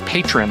or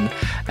Patron.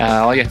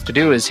 All you have to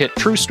do is hit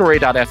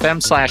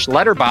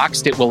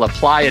truestory.fm/letterboxd. It will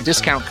apply a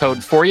discount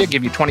code for you,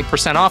 give you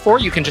 20% off, or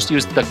you can just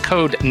use the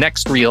code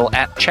NEXTREEL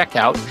at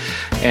checkout,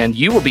 and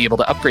you will be able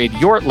to upgrade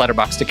your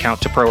Letterboxd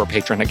account to Pro or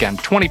Patron. Again,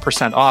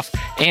 20% off,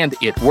 and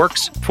it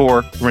works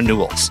for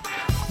renewals.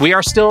 We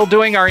are still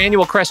doing our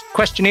annual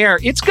questionnaire.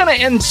 It's going to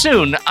end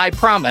soon, I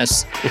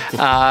promise.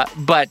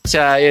 But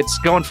it's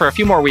going for a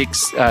few more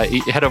weeks.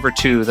 Head over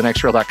to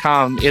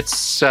thenextreel.com.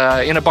 It's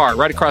in a bar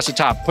right across the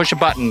top. Push a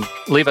button.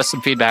 Leave us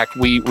some feedback.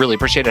 We really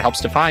appreciate it. It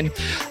helps define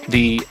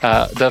the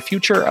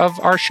future of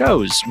our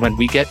shows when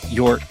we get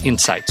your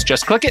insights.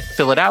 Just click it,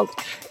 fill it out,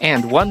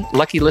 and one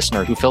lucky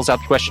listener who fills out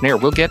the questionnaire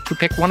will get to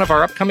pick one of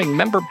our upcoming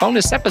member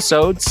bonus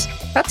episodes.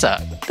 That's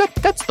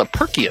the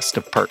perkiest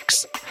of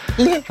perks.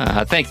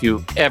 Thank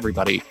you,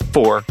 everybody,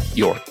 for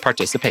your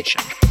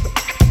participation.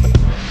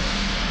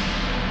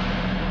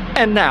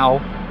 And now,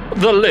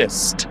 the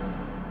list.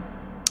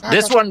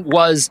 This one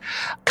was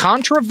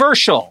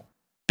controversial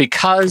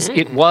because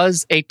it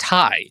was a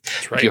tie.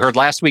 Right. If you heard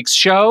last week's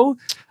show,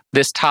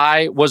 this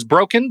tie was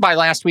broken by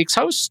last week's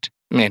host,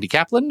 Mandy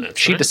Kaplan.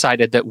 She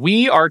decided that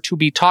we are to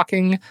be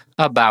talking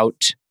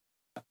about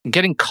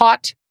getting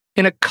caught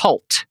in a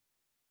cult.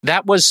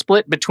 That was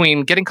split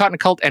between Getting Caught in a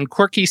Cult and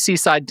Quirky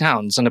Seaside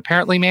Towns. And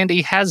apparently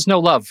Mandy has no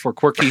love for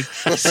quirky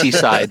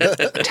seaside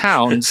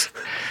towns.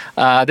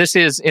 This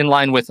is in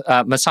line with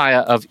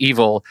Messiah of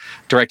Evil,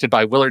 directed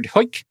by Willard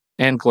Huyck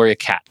and Gloria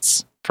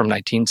Katz from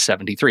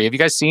 1973. Have you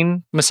guys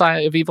seen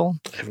Messiah of Evil?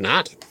 I have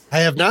not. I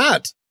have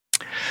not.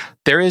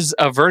 There is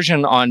a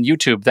version on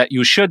YouTube that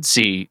you should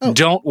see. Oh.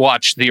 Don't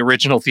watch the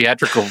original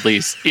theatrical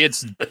release.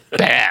 It's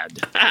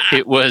bad.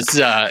 It was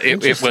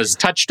it was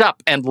touched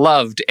up and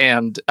loved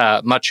and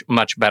much,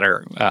 much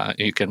better.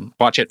 You can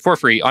watch it for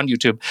free on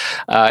YouTube.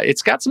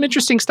 It's got some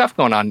interesting stuff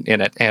going on in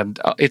it, and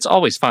it's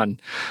always fun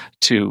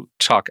to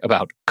talk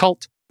about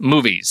cult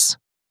movies.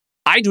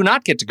 I do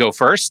not get to go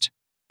first.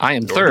 I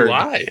am third. Do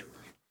I?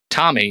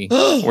 Tommy,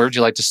 where would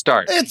you like to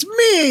start? It's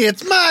me.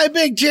 It's my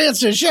big chance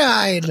to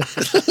shine.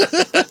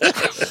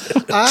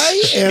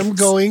 I am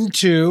going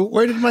to...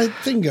 Where did my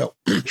thing go?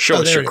 Show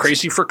us you're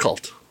crazy for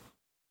cult.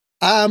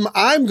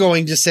 I'm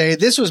going to say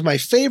this was my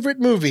favorite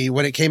movie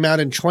when it came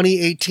out in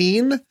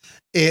 2018.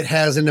 It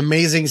has an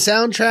amazing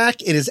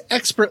soundtrack. It is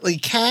expertly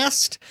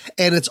cast,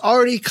 and it's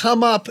already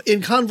come up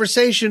in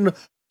conversation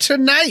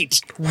tonight.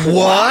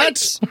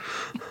 What?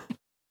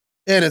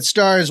 And it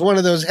stars one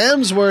of those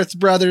Hemsworth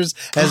brothers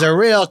as a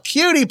real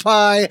cutie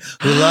pie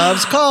who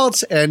loves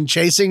cults and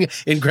chasing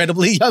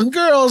incredibly young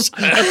girls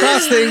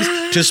across things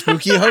to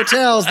spooky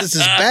hotels. This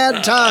is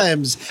Bad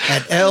Times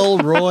at El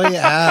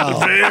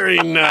Royale. Very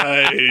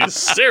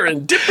nice.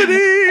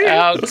 Serendipity.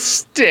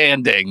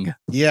 Outstanding.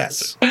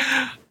 Yes.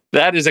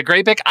 That is a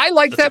great pick. I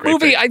liked that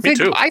movie. I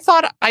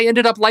thought I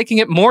ended up liking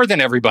it more than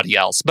everybody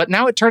else, but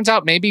now it turns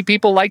out maybe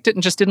people liked it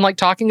and just didn't like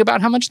talking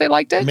about how much they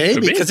liked it.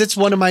 Maybe because it's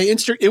one of my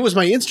it was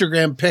my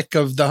Instagram pick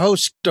of the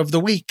host of the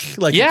week,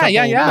 like a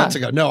couple months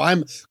ago. No,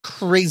 I'm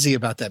crazy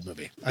about that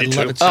movie. I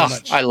love it so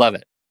much. I love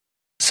it.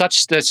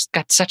 It's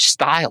got such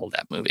style,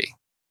 that movie.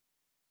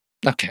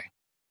 Okay.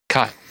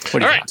 Kyle,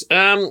 what do you got?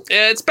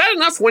 It's bad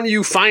enough when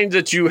you find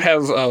that you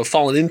have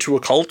fallen into a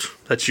cult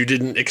that you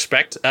didn't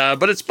expect,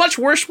 but it's much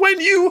worse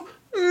when you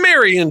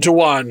marry into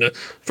one.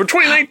 For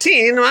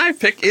 2019, my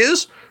pick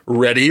is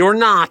Ready or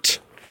Not.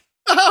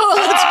 Oh,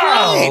 that's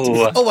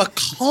great. Oh, a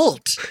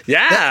cult.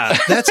 Yeah.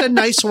 That's a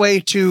nice way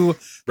to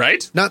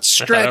not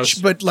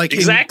stretch, but like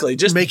exactly.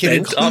 Just make it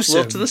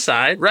inclusive. Off to the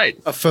side. Right.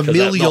 A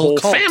familial the whole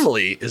cult.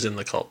 Family is in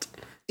the cult.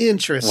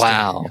 Interesting.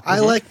 Wow. I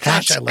like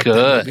that. That's I like good.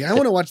 that movie. I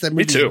want to watch that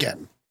movie Me too.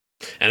 again.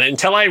 And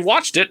until I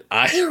watched it,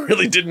 I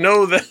really didn't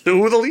know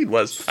who the lead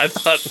was. I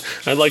thought,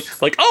 I'd like,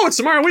 oh, it's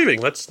Samara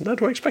Weaving. That's not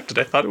who I expected.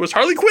 I thought it was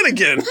Harley Quinn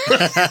again.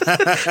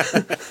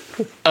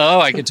 Oh,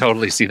 I could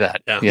totally see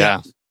that.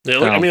 Yeah.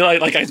 I mean,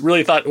 like I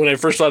really thought when I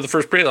first saw the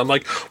first preview, I'm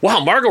like,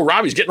 wow, Margot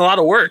Robbie's getting a lot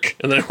of work.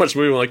 And then I watched the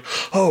movie, I'm like,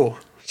 oh,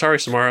 sorry,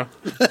 Samara.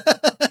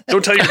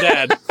 Don't tell your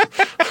dad.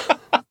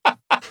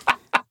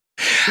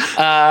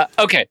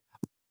 Okay.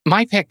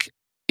 My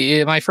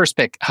first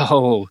pick.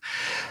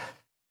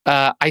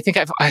 I think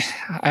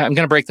I'm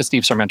going to break the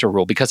Steve Sarmento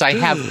rule because I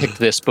have picked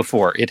this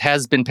before. It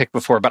has been picked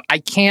before, but I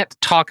can't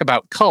talk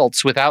about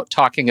cults without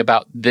talking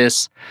about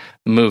this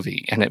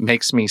movie. And it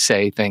makes me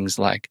say things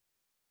like,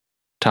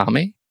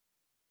 Tommy,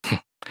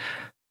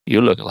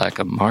 you look like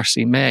a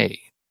Marcy May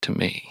to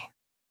me.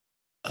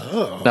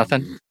 Oh.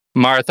 Nothing?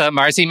 Martha,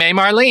 Marcy May,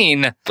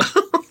 Marlene.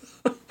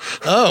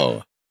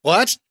 Oh.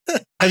 What?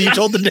 Have you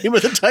told the name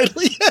of the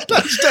title yet?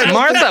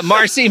 Martha,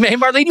 Marcy May,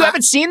 Marlene. You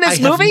haven't seen this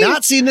movie? I have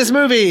not seen this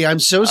movie. I'm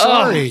so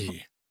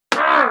sorry.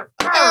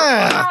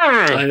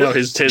 I know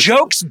his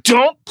jokes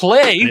don't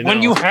play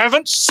when you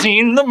haven't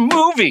seen the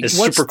movie. His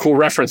super cool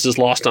reference is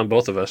lost on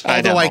both of us.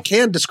 Although I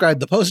can describe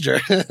the poster.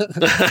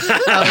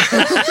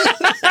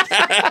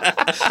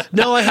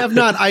 No, I have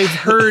not. I've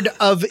heard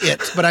of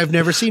it, but I've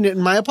never seen it,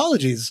 and my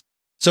apologies.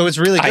 So it's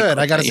really good.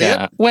 I got to see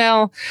it.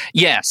 Well,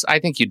 yes, I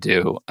think you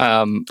do.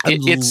 I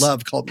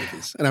love cult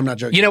movies, and I'm not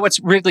joking. You know what's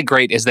really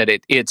great is that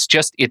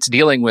it's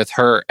dealing with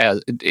her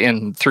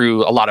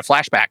through a lot of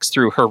flashbacks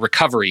through her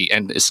recovery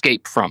and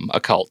escape from a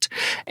cult,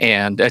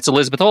 and it's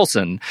Elizabeth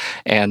Olsen,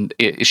 and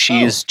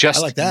she's just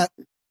I like that.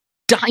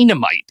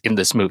 Dynamite in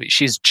this movie.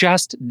 She's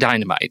just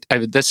dynamite.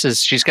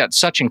 She's got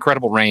such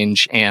incredible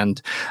range, and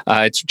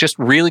it's just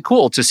really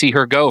cool to see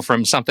her go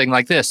from something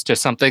like this to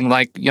something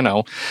like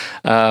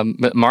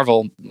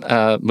Marvel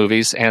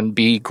movies and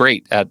be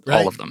great at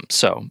all of them.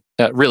 So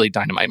really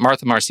dynamite.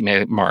 Martha Marcy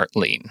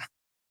Marlene.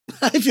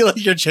 I feel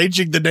like you're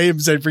changing the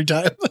names every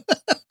time.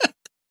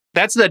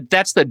 That's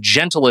the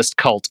gentlest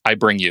cult I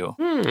bring you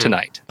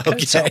tonight.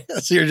 Okay,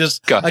 so you're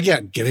just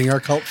again getting our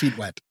cult feet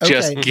wet. Okay.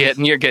 Just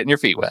getting your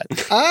feet wet.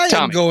 I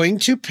am going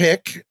to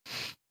pick.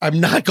 I'm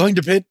not going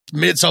to pick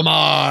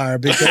Midsommar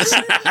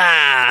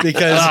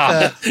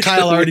because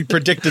Kyle already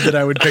predicted that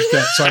I would pick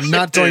that, so I'm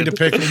not going to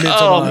pick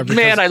Midsommar. Oh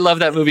man, I love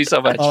that movie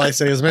so much. All I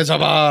say is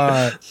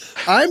Midsommar.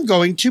 I'm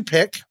going to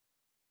pick.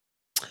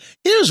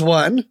 Here's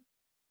one.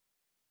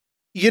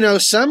 You know,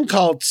 some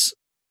cults.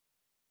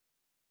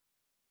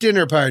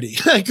 Dinner Party.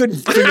 I couldn't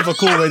think of a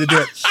cool way to do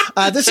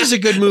it. This is a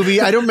good movie.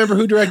 I don't remember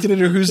who directed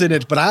it or who's in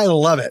it, but I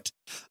love it.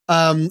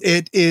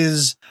 It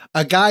is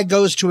a guy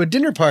goes to a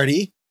dinner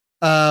party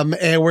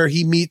and where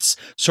he meets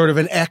sort of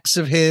an ex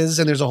of his,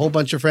 and there's a whole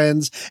bunch of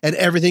friends, and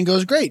everything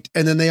goes great.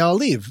 And then they all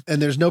leave,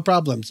 and there's no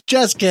problems.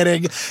 Just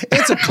kidding.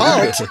 It's a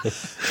cult.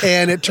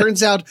 And it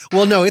turns out,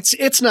 well, no,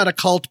 it's not a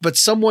cult, but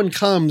someone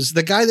comes.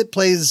 The guy that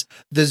plays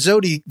the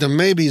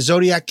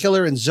Zodiac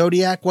Killer in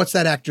Zodiac, what's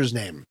that actor's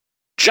name?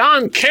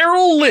 John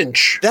Carroll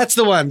Lynch. That's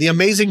the one. The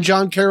amazing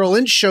John Carroll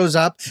Lynch shows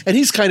up, and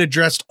he's kind of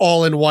dressed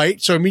all in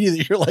white. So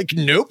immediately you're like,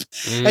 nope.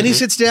 Mm-hmm. And he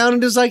sits down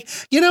and is like,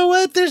 you know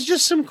what? There's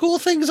just some cool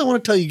things I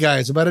want to tell you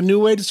guys about a new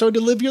way to sort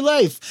of live your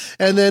life.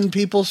 And then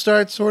people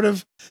start sort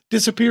of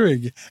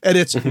disappearing. And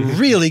it's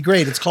really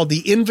great. It's called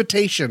The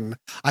Invitation.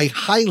 I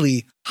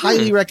highly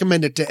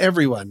recommend it to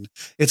everyone.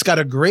 It's got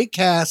a great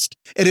cast,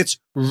 and it's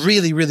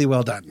really, really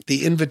well done.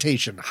 The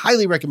Invitation.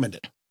 Highly recommend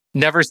it.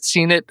 Never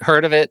seen it,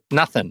 heard of it,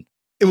 nothing.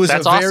 It was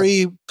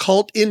very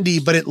cult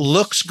indie, but it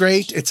looks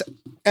great. It's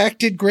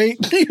acted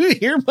great. You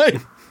hear my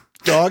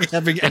dog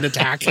having an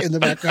attack in the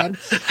background?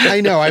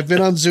 I know. I've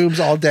been on Zooms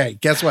all day.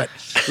 Guess what?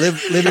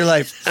 Live your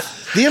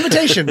life. The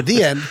Invitation.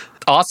 The end.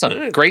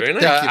 Awesome. Great.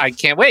 Nice. I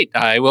can't wait.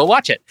 I will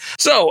watch it.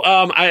 So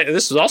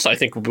this is also, I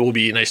think, will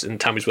be nice in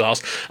Tommy's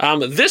wheelhouse.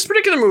 This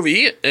particular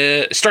movie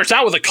starts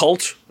out with a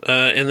cult,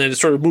 and then it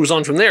sort of moves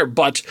on from there.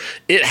 But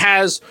it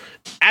has,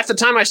 at the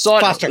time I saw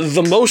it,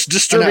 the most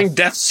disturbing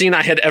death scene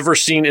I had ever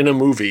seen in a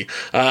movie.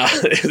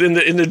 In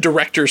the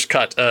director's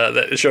cut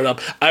that showed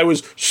up, I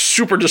was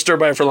super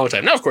disturbed by it for a long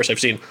time. Now, of course, I've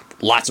seen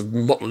lots of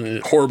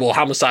horrible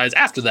homicides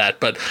after that,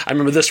 but I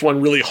remember this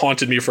one really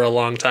haunted me for a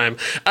long time.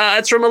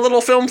 It's from a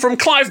little film from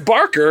Clive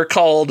Barker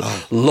called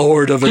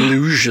Lord of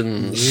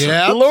Illusions.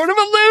 Yeah, Lord of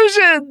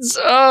Illusions.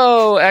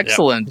 Oh,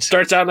 excellent. Yep.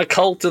 Starts out in a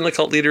cult, and the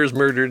cult leader is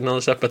murdered and all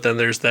this stuff, but then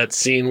there's that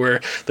scene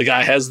where the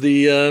guy has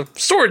the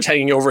swords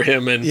hanging over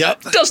him and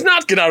does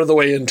not get out of the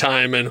way in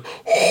time, and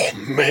oh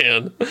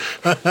man.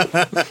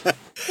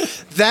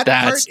 That's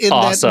part in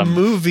awesome. That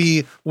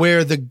movie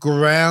where the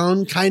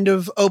ground kind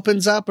of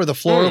opens up, or the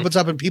floor opens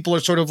up and people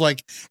are sort of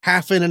like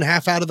half in and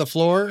half out of the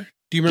floor.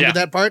 Do you remember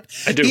that part?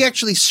 I do. He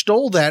actually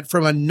stole that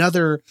from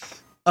another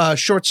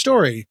short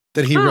story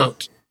that he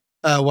wrote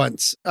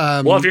once.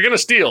 Well, if you're going to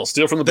steal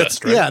from the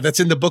best, right? Yeah, that's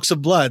in the Books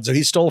of Blood. So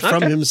he stole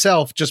from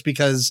himself just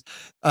because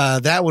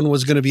that one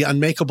was going to be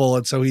unmakeable,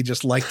 and so he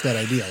just liked that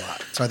idea a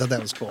lot. So I thought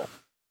that was cool.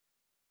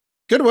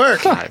 Good work.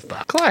 Clive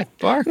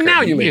Barker.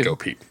 Now you may go,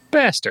 Pete.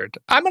 Bastard.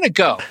 I'm going to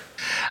go.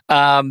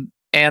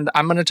 And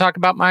I'm going to talk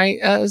about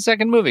my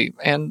second movie.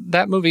 And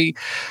that movie,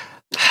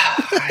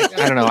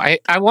 I don't know.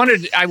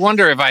 I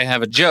wonder if I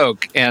have a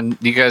joke and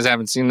you guys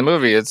haven't seen the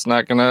movie, it's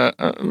not going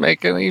to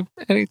make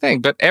anything.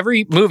 But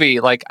every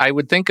movie, like, I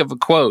would think of a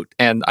quote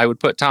and I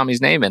would put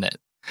Tommy's name in it.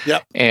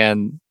 Yep.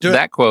 And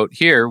that quote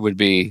here would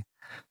be,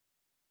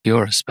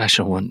 "You're a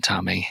special one,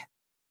 Tommy.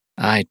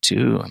 I,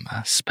 too, am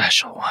a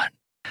special one.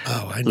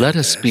 Oh, I know Let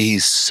us be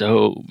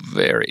so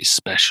very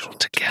special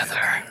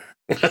together."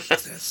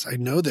 I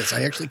know this.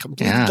 I actually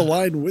completed the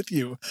line with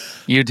you.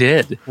 You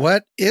did.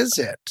 What is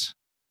it?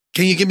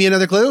 Can you give me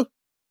another clue?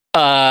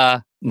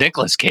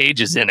 Nicolas Cage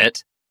is in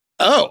it.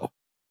 Oh,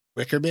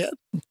 Wicker Man?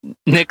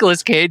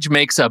 Nicolas Cage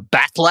makes a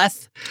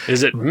bat'leth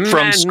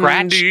from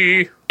scratch,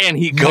 and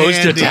he goes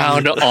to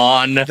town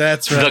on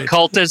the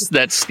cultists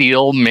that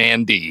steal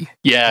Mandy.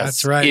 Yes,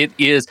 that's right. It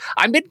is.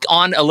 I've been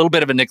on a little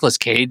bit of a Nicolas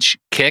Cage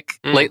kick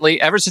lately,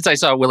 ever since I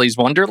saw Willy's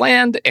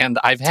Wonderland, and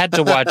I've had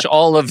to watch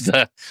all of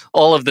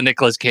the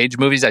Nicolas Cage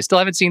movies. I still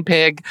haven't seen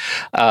Pig,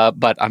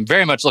 but I'm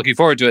very much looking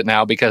forward to it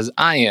now because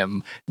I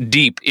am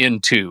deep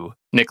into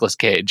Nicolas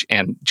Cage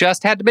and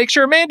just had to make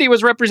sure Mandy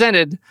was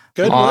represented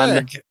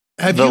on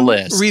the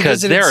list,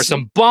 because there are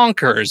some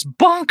bonkers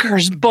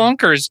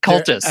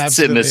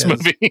cultists in this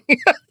movie.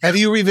 Have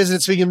you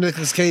revisited, speaking of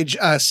Nicolas Cage,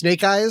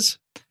 Snake Eyes?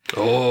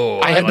 Oh,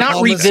 I have not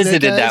Almost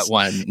revisited Snake that Eyes.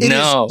 one. It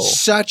No. is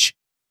such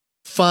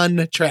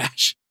fun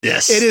trash.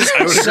 Yes. It is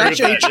I would agree such with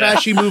a that, yeah.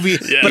 trashy movie,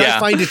 Yeah. but Yeah. I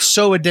find it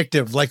so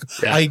addictive. Like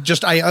Yeah.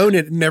 I own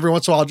it, and every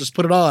once in a while I'll just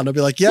put it on. I'll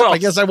be like, "Yeah, Well, I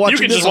guess I watched." You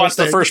can just watch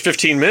the first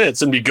 15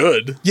 minutes and be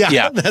good. Yeah,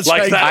 Yeah. that's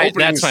Like right. that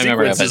opening that's my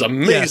memory of sequence is it.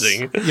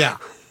 amazing. Yes. Yeah.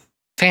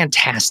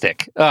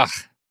 Fantastic. Ugh.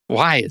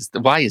 Why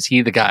is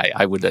he the guy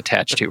I would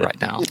attach to right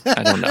now?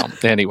 I don't know.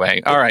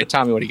 Anyway, all right,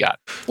 Tommy, what do you got?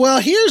 Well,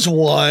 here's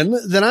one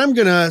that I'm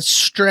gonna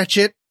stretch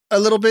it a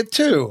little bit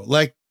too,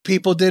 like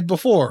people did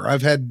before.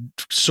 I've had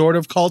sort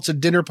of cults at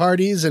dinner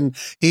parties, and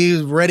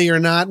he's ready or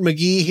not.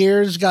 McGee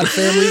here's got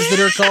families that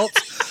are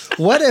cults.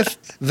 What if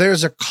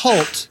there's a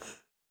cult?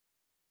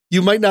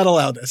 You might not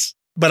allow this,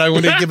 but I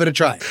want to give it a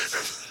try.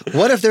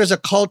 What if there's a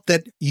cult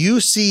that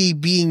you see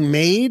being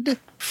made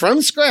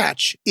from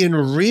scratch in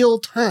real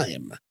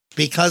time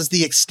because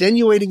the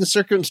extenuating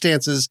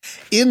circumstances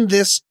in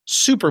this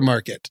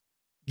supermarket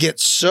get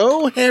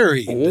so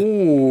harried?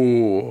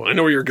 Ooh, I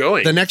know where you're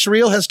going. The next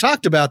reel has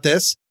talked about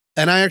this,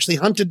 and I actually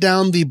hunted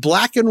down the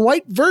black and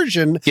white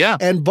version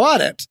and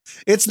bought it.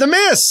 It's The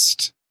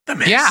Mist. The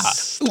Mist.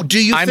 Yeah.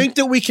 Do you think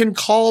that we can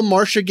call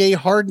Marcia Gay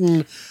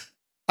Harden?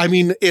 I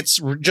mean, it's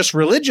just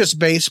religious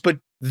based, but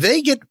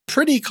they get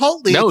pretty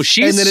culty. No,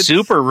 she's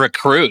super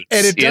recruits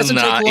and it doesn't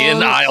take long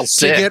in aisle 6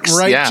 to get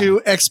right to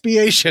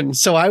expiation.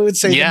 So I would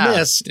say The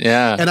Mist.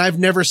 Yeah. And I've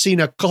never seen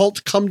a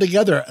cult come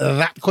together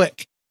that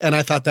quick. And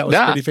I thought that was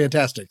pretty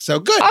fantastic. So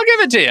good. I'll give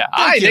it to you.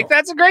 I think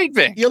that's a great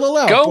pick. You'll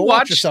allow Go it, but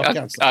watch yourself,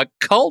 a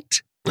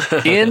cult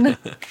in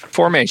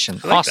formation.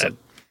 I like Awesome.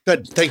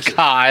 Good. Thank you.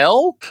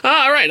 Kyle.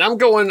 All right, I'm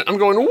going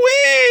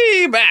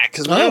way back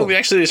because my Oh. movie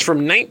actually is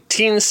from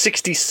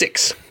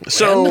 1966.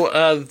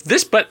 So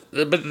but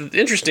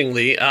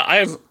interestingly,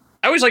 I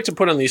always like to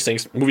put on these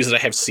things movies that I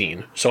have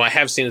seen. So I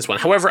have seen this one.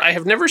 However, I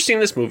have never seen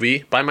this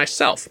movie by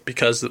myself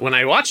because when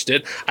I watched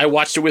it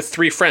with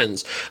 3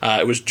 friends.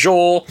 It was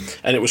Joel,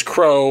 and it was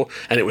Crow,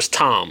 and it was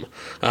Tom.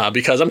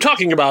 Because I'm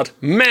talking about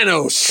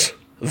Manos.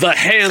 The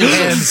Hands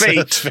of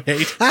Fate.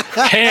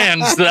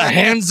 The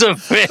Hands of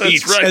Fate.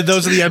 That's right. And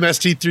those are the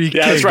MST3K.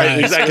 Yeah, that's right. guys.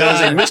 Exactly. That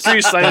was a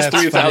Mystery Science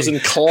That's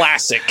 3000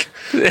 classic.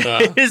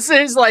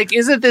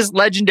 Isn't this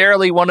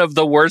legendarily one of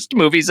the worst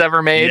movies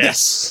ever made?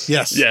 Yes.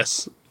 Yes.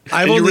 Yes.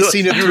 I've And you only really-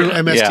 seen it through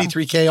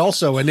MST3K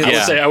also. And I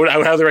would say I would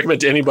highly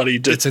recommend to anybody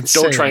to It's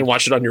insane. don't try and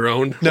watch it on your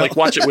own. No. Like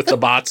watch it with the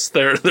bots.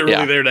 They're really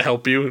Yeah. there to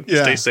help you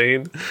Yeah. stay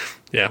sane.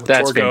 Yeah, with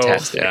That's Torgo.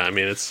 fantastic. Yeah, I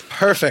mean it's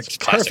perfect.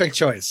 classic. Perfect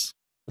choice.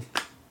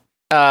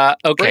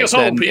 Okay, Bring us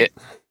home, then Pete.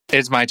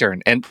 it's my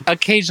turn. And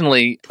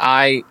occasionally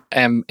I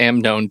am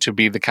known to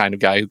be the kind of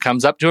guy who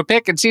comes up to a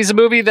pick and sees a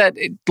movie that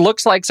it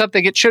looks like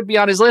something it should be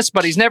on his list,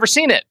 but he's never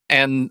seen it.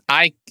 And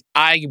I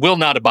will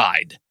not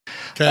abide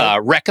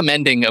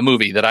recommending a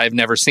movie that I've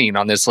never seen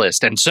on this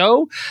list. And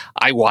so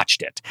I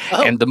watched it.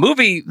 Oh. And the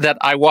movie that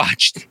I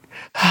watched,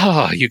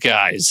 you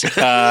guys,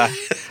 The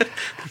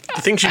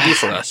things you do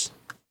for us.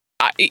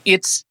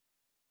 it's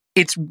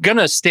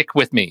gonna stick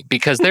with me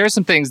because there are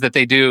some things that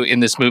they do in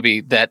this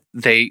movie that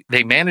they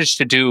manage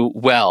to do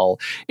well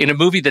in a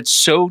movie that's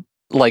so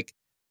like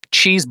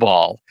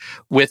cheeseball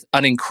with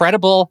an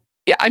incredible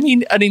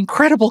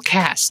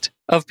cast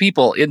of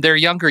people in their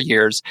younger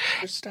years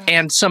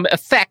and some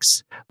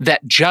effects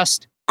that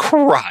just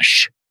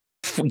crush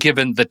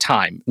given the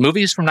time.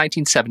 Movie is from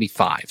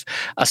 1975.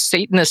 A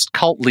Satanist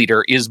cult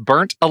leader is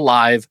burnt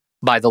alive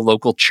by the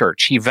local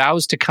church. He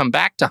vows to come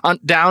back to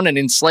hunt down and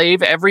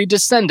enslave every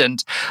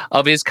descendant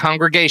of his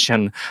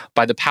congregation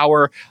by the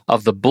power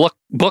of the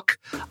book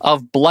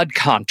of blood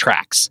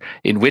contracts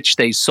in which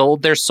they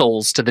sold their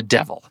souls to the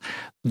devil.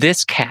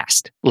 This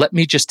cast, let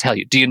me just tell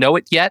you, do you know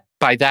it yet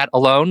by that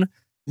alone?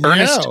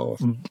 No.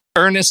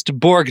 Ernest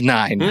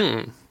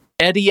Borgnine,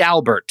 Eddie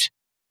Albert,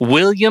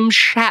 William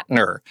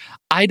Shatner,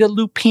 Ida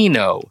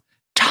Lupino,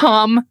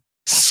 Tom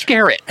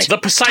Skerritt. The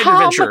Poseidon Tom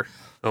Adventure.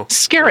 Oh.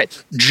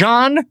 Skerritt,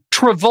 John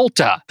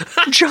Travolta.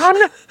 John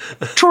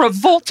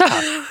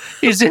Travolta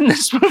is in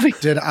this movie.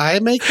 Did I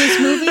make this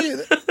movie?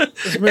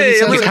 This movie Hey,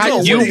 sounds look, like-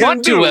 Kyle, You what are you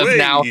want gonna to do? have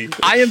now. Hey.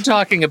 I am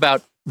talking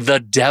about The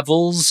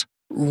Devil's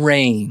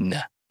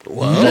Reign.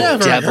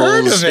 Never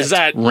heard of it. Is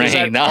that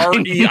Rain.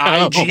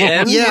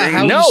 R-E-I-G-N? Yeah,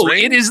 how No, is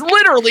Rain? it is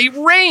literally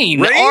rain.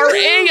 Rain?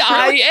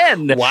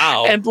 R-A-I-N.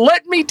 Wow. And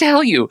let me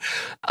tell you,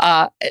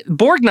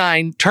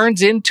 Borgnine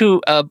turns into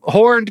a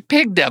horned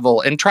pig devil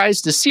and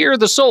tries to sear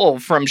the soul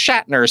from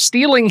Shatner,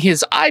 stealing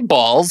his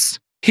eyeballs,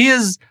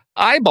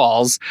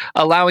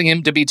 allowing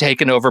him to be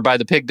taken over by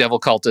the pig devil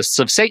cultists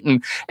of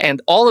Satan.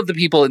 And all of the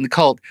people in the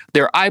cult,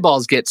 their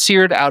eyeballs get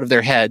seared out of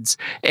their heads.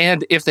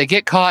 And if they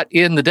get caught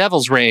in the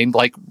devil's rain,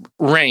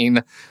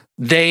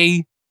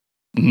 they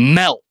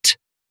melt.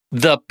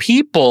 The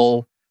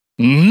people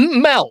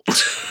melt.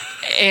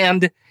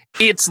 And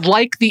it's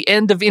like the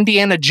end of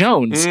Indiana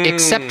Jones,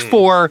 except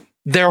for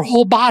their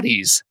whole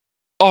bodies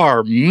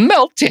are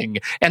melting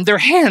and their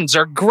hands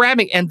are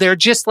grabbing and they're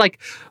just like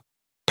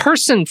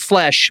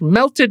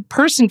melted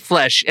person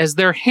flesh as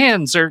their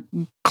hands are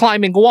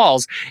climbing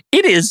walls.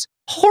 It is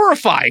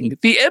horrifying.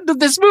 The end of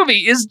this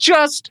movie is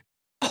just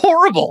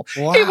horrible.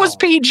 Wow. It was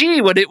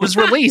PG when it was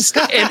released,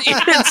 and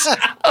it's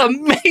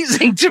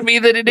amazing to me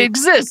that it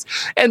exists.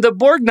 And the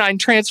Borgnine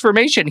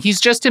transformation,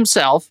 he's just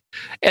himself,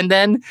 and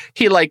then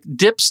he like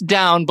dips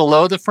down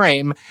below the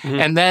frame,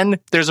 and then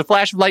there's a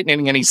flash of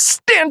lightning, and he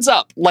stands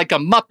up like a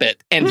Muppet,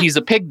 and he's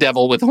a pig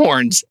devil with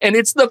horns, and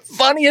it's the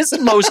funniest,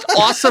 most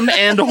awesome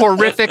and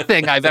horrific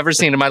thing I've ever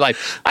seen in my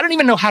life. I don't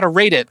even know how to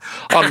rate it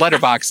on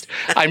Letterboxd.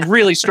 I'm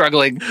really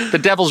struggling. The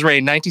Devil's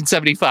Reign,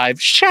 1975,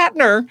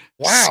 Shatner,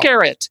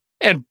 Scarrett,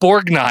 and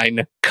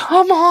Borgnine.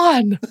 Come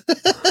on.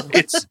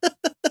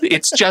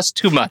 It's just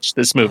too much,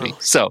 this movie.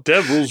 So,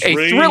 Devil's a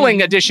Reign.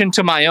 thrilling addition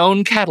to my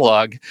own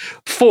catalog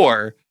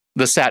for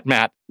the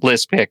Sat-Mat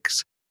list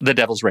picks, The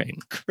Devil's Reign.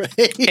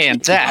 Great.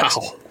 And that,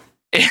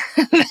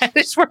 that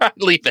is where I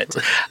leave it.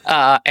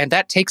 And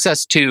that takes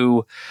us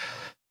to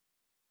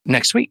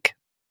next week.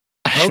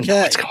 I don't know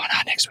what's going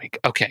on next week.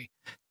 Okay,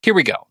 here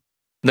we go.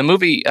 The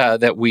movie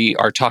that we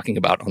are talking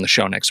about on the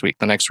show next week,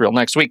 the next reel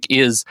next week,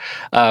 is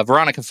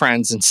Veronica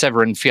Friends and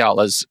Severin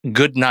Fiala's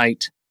Good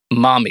Night,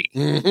 Mommy.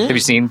 Have you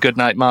seen Good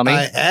Night, Mommy?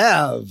 I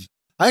have.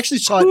 I actually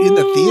saw it in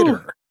the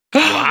theater.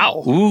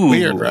 Wow. Ooh.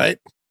 Weird, right?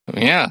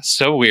 Yeah,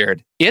 so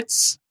weird.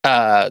 It's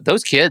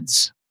those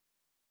kids.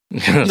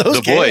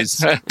 The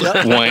boys.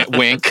 Yep.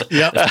 Wink.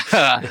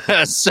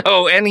 Yep.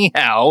 So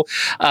anyhow,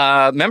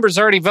 members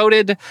already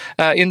voted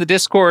in the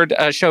Discord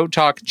Show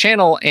Talk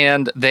channel,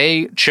 and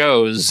they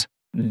chose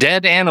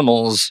dead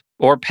animals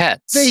or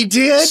pets. They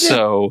did?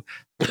 So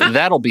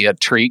that'll be a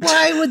treat.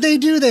 Why would they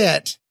do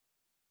that?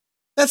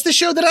 That's the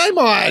show that I'm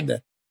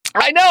on.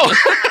 I know.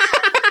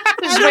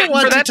 I don't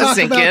want to talk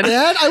about in.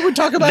 that. I would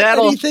talk about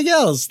anything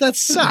else. That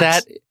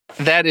sucks.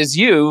 That is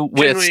you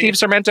with Steve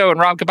Sarmento and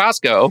Rob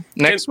Cabasco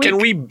next week. Can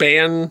we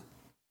ban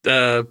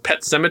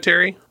Pet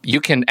Cemetery?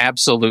 You can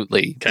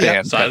absolutely ban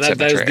Pet Cemetery.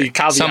 That is the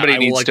caveat Somebody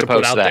needs like to put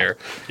post out that. there.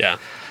 Yeah.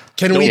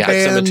 Can we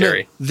ban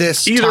Cemetery.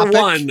 this Either topic?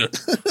 one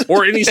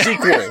or any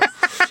sequel.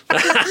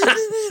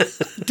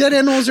 Dead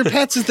animals or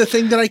pets is the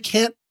thing that I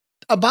can't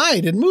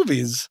abide in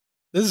movies.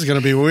 This is going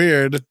to be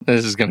weird.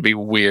 This is going to be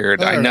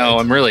weird. All I know. right.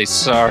 I'm really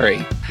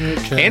sorry.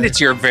 Okay. And it's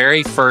your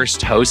very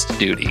first host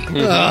duty.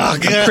 Oh,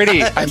 I'm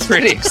pretty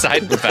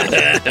excited about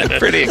it. I'm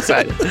pretty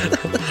excited.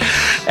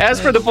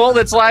 As for the poll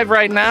that's live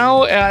right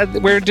now,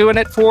 we're doing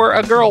it for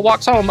A Girl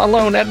Walks Home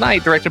Alone at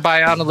Night, directed by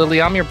Anna Lily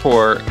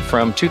Amirpour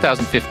from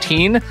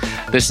 2015.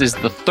 This is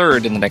the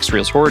third in the Next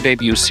Reel's horror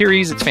debut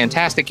series. It's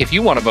fantastic. If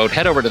you want to vote,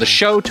 head over to the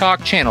Show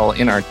Talk channel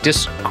in our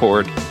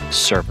Discord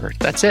server.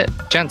 That's it.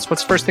 Gents,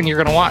 what's the first thing you're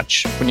going to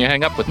watch when you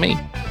hang up with me?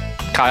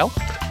 Kyle?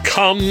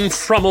 Come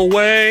from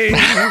away.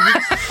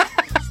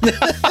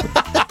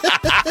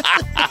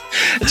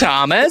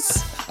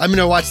 Thomas? I'm going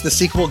to watch the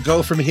sequel,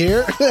 Go From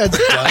Here. That's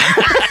done.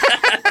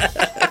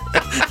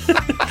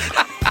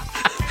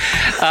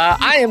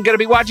 I am going to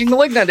be watching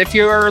 *Malignant*. If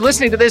you're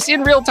listening to this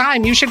in real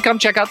time, you should come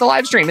check out the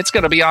live stream. It's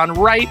going to be on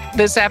right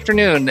this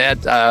afternoon at,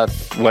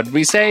 what did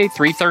we say,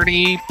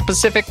 3:30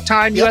 Pacific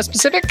time, U.S.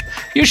 Pacific?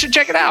 You should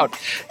check it out.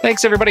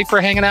 Thanks, everybody,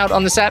 for hanging out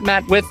on the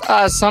Sat-Mat with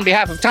us. On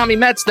behalf of Tommy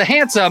Metz, the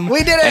handsome, we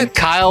did it, and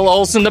Kyle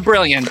Olson, the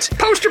brilliant.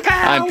 Poster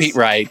pals. I'm Pete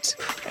Wright.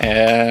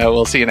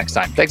 We'll see you next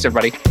time. Thanks,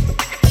 everybody.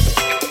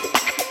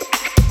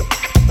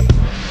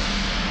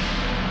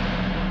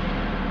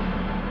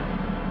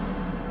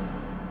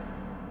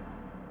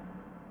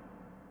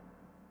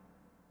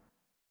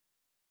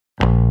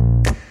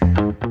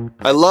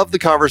 I love the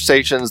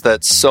conversations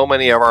that so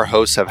many of our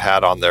hosts have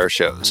had on their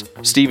shows.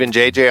 Steve and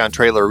JJ on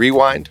Trailer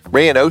Rewind,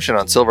 Ray and Ocean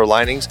on Silver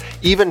Linings,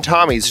 even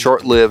Tommy's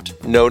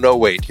short-lived No,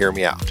 Wait, Hear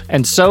Me Out.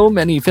 And so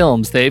many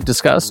films they've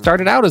discussed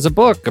started out as a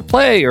book, a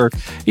play, or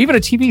even a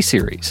TV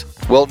series.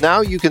 Well,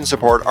 now you can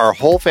support our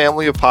whole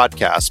family of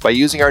podcasts by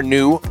using our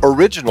new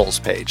Originals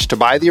page to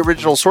buy the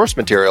original source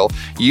material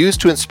used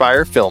to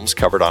inspire films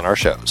covered on our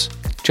shows.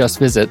 Just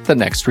visit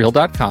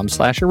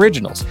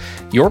thenextreel.com/originals.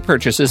 Your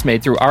purchases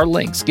made through our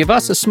links give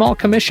us a small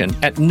commission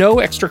at no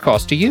extra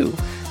cost to you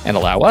and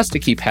allow us to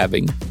keep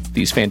having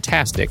these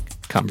fantastic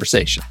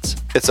conversations.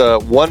 It's a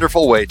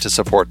wonderful way to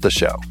support the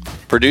show.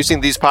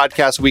 Producing these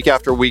podcasts week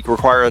after week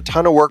require a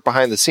ton of work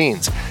behind the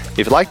scenes. If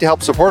you'd like to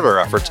help support our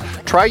efforts,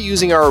 try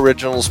using our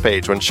Originals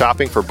page when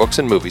shopping for books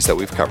and movies that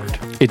we've covered.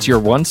 It's your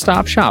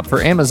one-stop shop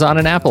for Amazon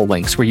and Apple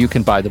links where you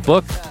can buy the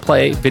book,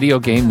 play, video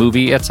game,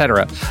 movie,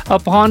 etc.,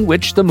 upon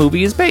which the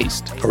movie is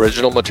based.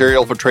 Original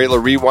material for Trailer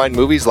Rewind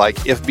movies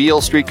like If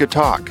Beale Street Could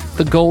Talk,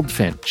 The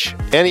Goldfinch,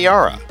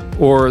 Aniara,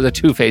 or The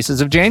Two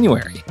Faces of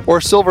January.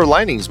 Or Silver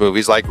Linings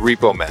movies like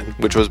Repo Men,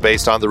 which was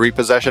based on the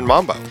Repossession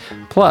Mambo.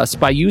 Plus,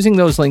 by using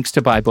those links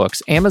to buy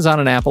books, Amazon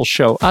and Apple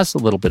show us a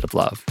little bit of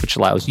love, which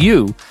allows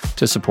you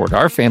to support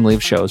our family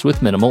of shows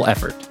with minimal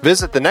effort.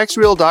 Visit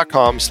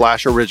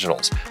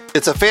thenextreel.com/originals.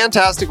 It's a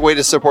fantastic way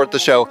to support the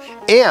show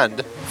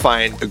and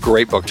find a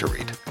great book to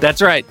read.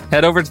 That's right.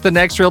 Head over to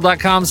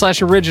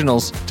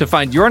thenextreel.com/originals to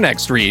find your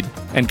next read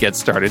and get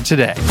started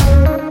today.